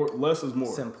 Less is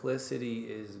more. Simplicity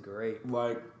is great.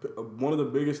 Like one of the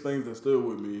biggest things that stood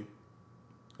with me,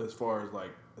 as far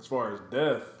as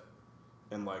death,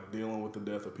 and like dealing with the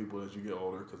death of people as you get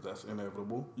older, because that's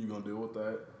inevitable. You're gonna deal with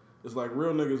that. It's like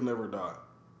real niggas never die.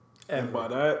 Ever. And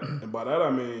by that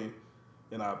I mean,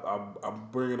 and I'm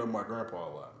bringing up my grandpa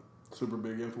a lot. Super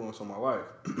big influence on my life.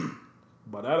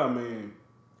 By that I mean,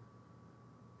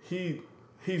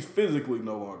 he's physically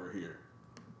no longer here,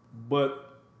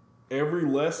 but every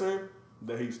lesson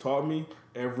that he's taught me,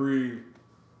 every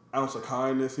ounce of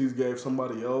kindness he's gave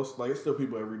somebody else, like it's still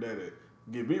people every day that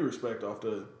give me respect off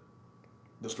the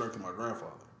strength of my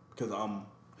grandfather, because I'm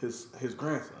his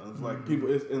grandson. It's like people,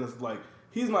 it's like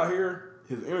he's not here.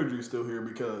 His energy is still here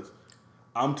because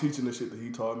I'm teaching the shit that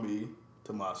he taught me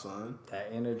to my son. That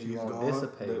energy He's won't gone.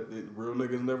 dissipate. Real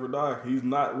niggas never die. He's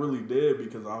not really dead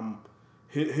because I'm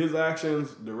his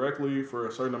actions directly for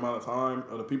a certain amount of time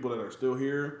of the people that are still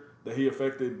here that he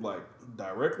affected like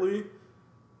directly.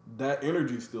 That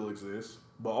energy still exists,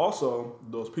 but also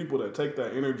those people that take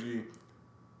that energy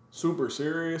super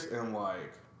serious and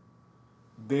like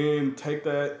then take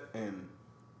that and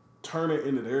turn it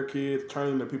into their kids, turn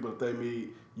it into people that they meet,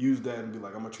 use that and be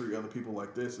like, I'm gonna treat other people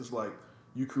like this. It's like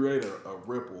you create a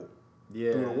ripple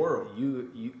through the world.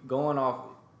 You going off,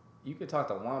 you could talk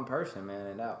to one person, man,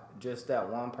 and that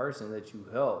one person that you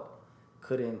help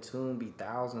could in tune be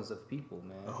thousands of people,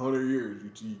 man. 100 years,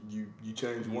 you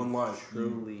changed one life.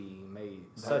 Truly made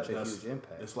such a huge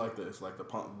impact. It's like the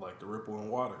pump, like the ripple in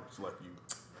water. It's like you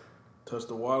touch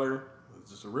the water, it's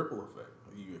just a ripple effect.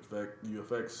 You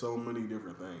affect so many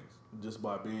different things just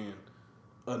by being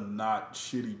a not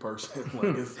shitty person.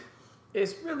 Like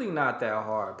it's really not that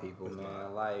hard, people, man.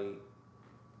 Not. Like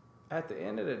at the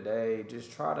end of the day,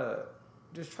 just try to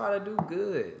do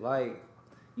good. Like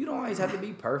you don't always have to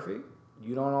be perfect.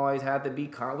 You don't always have to be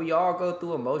calm. We all go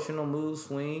through emotional mood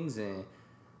swings, and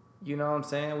you know what I'm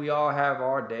saying? We all have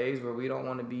our days where we don't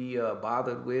want to be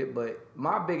bothered with. But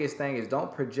my biggest thing is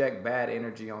don't project bad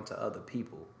energy onto other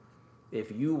people. If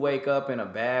you wake up in a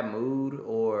bad mood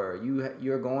or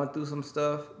you're going through some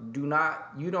stuff, you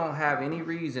don't have any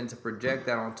reason to project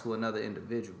that onto another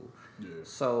individual. Yeah.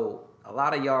 So a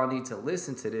lot of y'all need to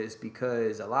listen to this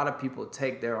because a lot of people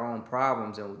take their own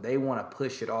problems and they want to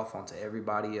push it off onto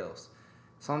everybody else.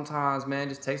 Sometimes, man,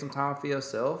 just take some time for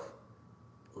yourself.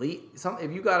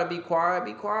 If you gotta be quiet,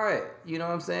 be quiet. You know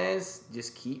what I'm saying?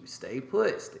 Just stay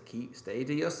put. Stay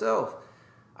to yourself.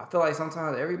 I feel like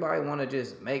sometimes everybody want to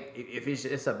just if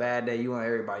it's a bad day, you want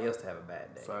everybody else to have a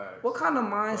bad day. Facts. What kind of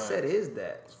mindset is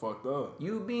that? It's fucked up.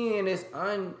 You being this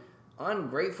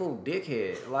ungrateful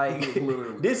dickhead. Like,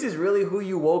 Literally. This is really who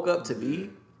you woke up to be?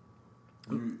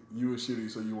 You is shitty,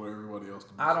 so you want everybody else to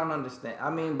be I don't understand. I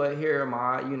mean, but here am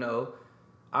I,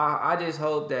 I just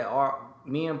hope that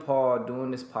me and Paul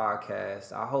doing this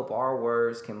podcast, I hope our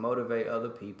words can motivate other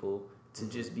people to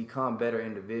just become better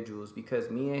individuals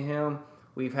because me and him,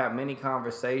 we've had many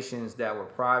conversations that were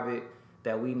private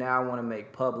that we now want to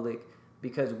make public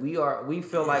because we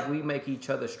feel like we make each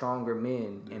other stronger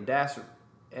men, and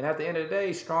at the end of the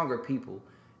day, stronger people,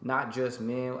 not just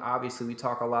men. Obviously, we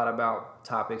talk a lot about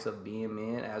topics of being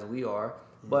men as we are,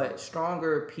 but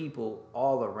stronger people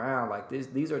all around. Like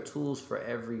these are tools for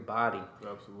everybody.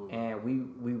 Absolutely. And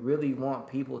we really want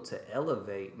people to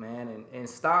elevate, man, and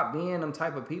stop being them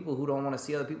type of people who don't want to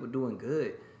see other people doing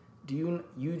good.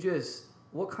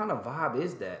 What kind of vibe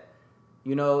is that?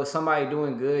 Somebody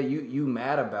doing good, you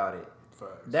mad about it.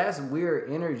 Facts. That's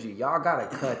weird energy. Y'all gotta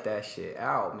cut that shit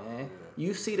out, man. Yeah.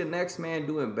 You see the next man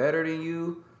doing better than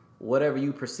you, whatever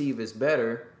you perceive as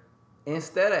better,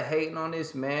 instead of hating on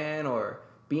this man or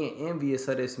being envious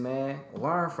of this man,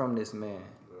 learn from this man.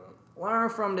 Yeah. Learn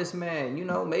from this man.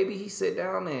 Maybe he sit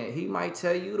down and he might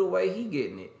tell you the way he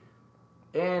getting it.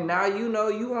 And now you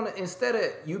want to, instead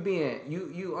of you being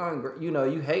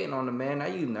you hating on the man, now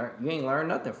you ain't learned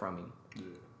nothing from him. Yeah.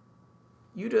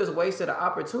 You just wasted an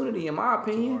opportunity, in my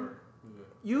opinion. Yeah.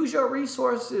 Use your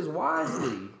resources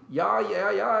wisely. Y'all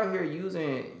out here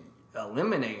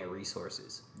eliminating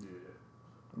resources. Yeah.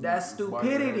 That's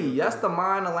stupidity. That's the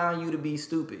mind allowing you to be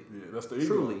stupid. Yeah, that's the ego.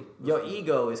 Truly, your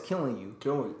ego is killing you.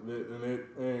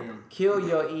 And kill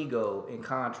your ego in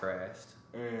contrast.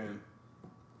 And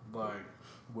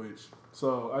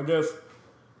so I guess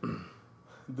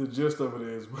the gist of it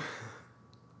is,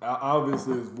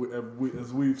 obviously,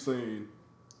 as we've seen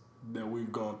that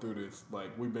we've gone through this,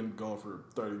 like we've been going for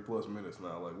 30 plus minutes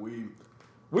now. Like we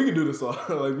can do this all.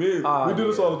 Like we do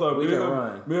this all the time.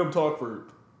 Me and him talk for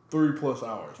 3+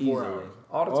 hours, 4 hours,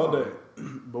 all day.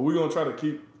 But we're gonna try to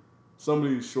keep some of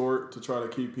these short to try to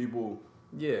keep people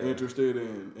interested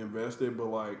and invested. But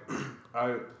like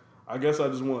I guess I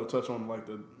just want to touch on like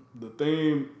the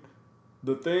theme,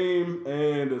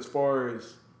 and as far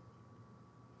as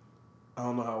I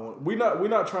don't know how we're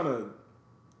not trying to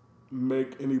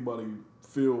make anybody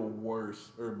feel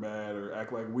worse or bad or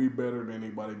act like we better than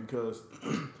anybody, because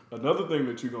another thing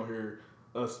that you're gonna hear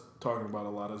us talking about a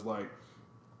lot is like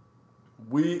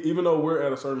even though we're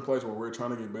at a certain place where we're trying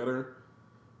to get better,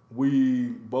 we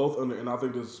both and I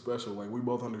think this is special, like we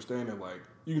both understand that like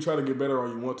you can try to get better all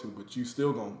you want to, but we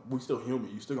still human,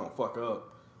 you still gonna fuck up.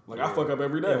 Like I fuck up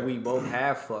every day. And we both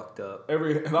have fucked up.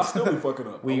 And I still be fucking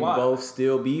up. We both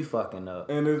still be fucking up.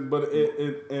 And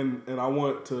and I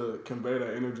want to convey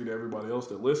that energy to everybody else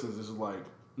that listens. It's just like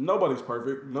nobody's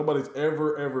perfect. Nobody's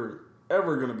ever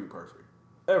gonna be perfect.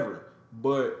 Ever.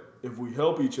 But if we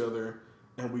help each other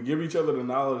and we give each other the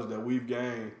knowledge that we've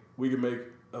gained, we can make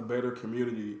a better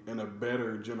community and a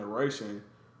better generation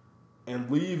and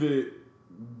leave it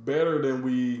better than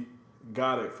we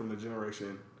got it for the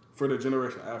generation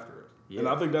after us. Yeah. And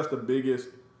I think that's the biggest.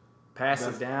 Pass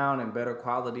it down in better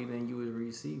quality than you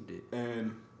received it.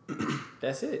 And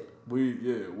that's it. We're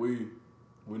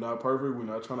not perfect. We're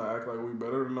not trying to act like we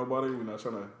better than nobody. We're not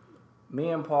trying to.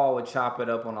 Me and Paul would chop it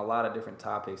up on a lot of different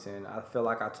topics, and I feel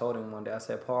like I told him one day, I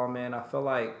said, Paul, man, I feel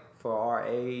like for our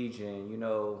age and, you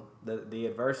know, the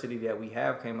adversity that we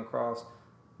have came across,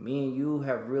 me and you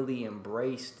have really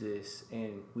embraced this,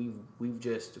 and we've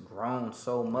just grown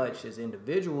so much as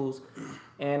individuals.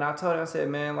 And I told him, I said,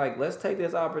 man, like, let's take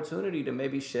this opportunity to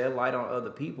maybe shed light on other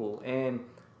people, and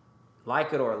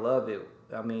like it or love it.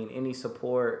 I mean, any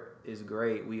support is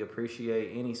great. We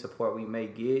appreciate any support we may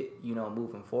get, you know,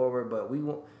 moving forward. But we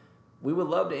would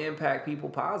love to impact people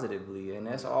positively, and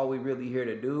that's all we really here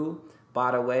to do.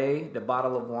 By the way, the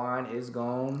bottle of wine is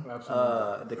gone.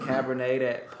 Absolutely. The Cabernet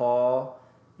that Paul,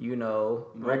 you know,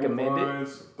 recommended.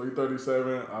 Wines,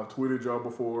 337. I've tweeted y'all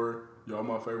before. Y'all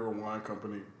my favorite wine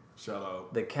company. Shout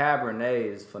out. The Cabernet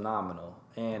is phenomenal.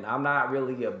 And I'm not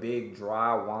really a big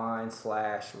dry wine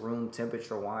 / room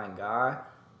temperature wine guy.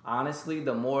 Honestly,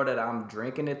 the more that I'm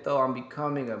drinking it, though, I'm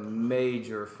becoming a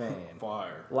major fan.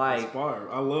 Fire. Like, it's fire.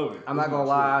 I love it. I'm not going to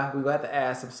lie. We got to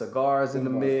add some cigars in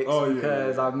the mix.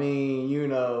 Because, I mean, you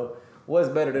know, what's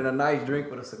better than a nice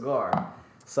drink with a cigar?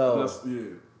 So,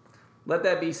 let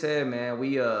that be said, man.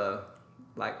 We,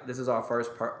 this is our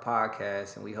first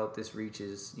podcast, and we hope this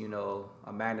reaches, you know,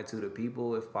 a magnitude of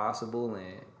people if possible.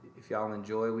 And if y'all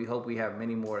enjoy, we hope we have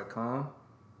many more to come.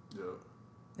 Yeah.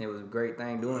 It was a great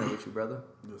thing doing it with you, brother.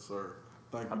 Yes, sir.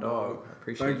 Thank you, dog. I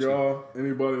appreciate Thank y'all.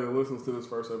 Anybody that listens to this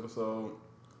first episode,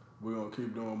 we're going to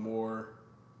keep doing more.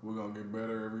 We're going to get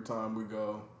better every time we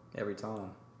go. Every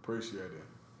time. Appreciate it.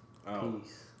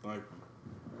 Peace. Thank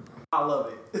you. I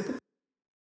love it.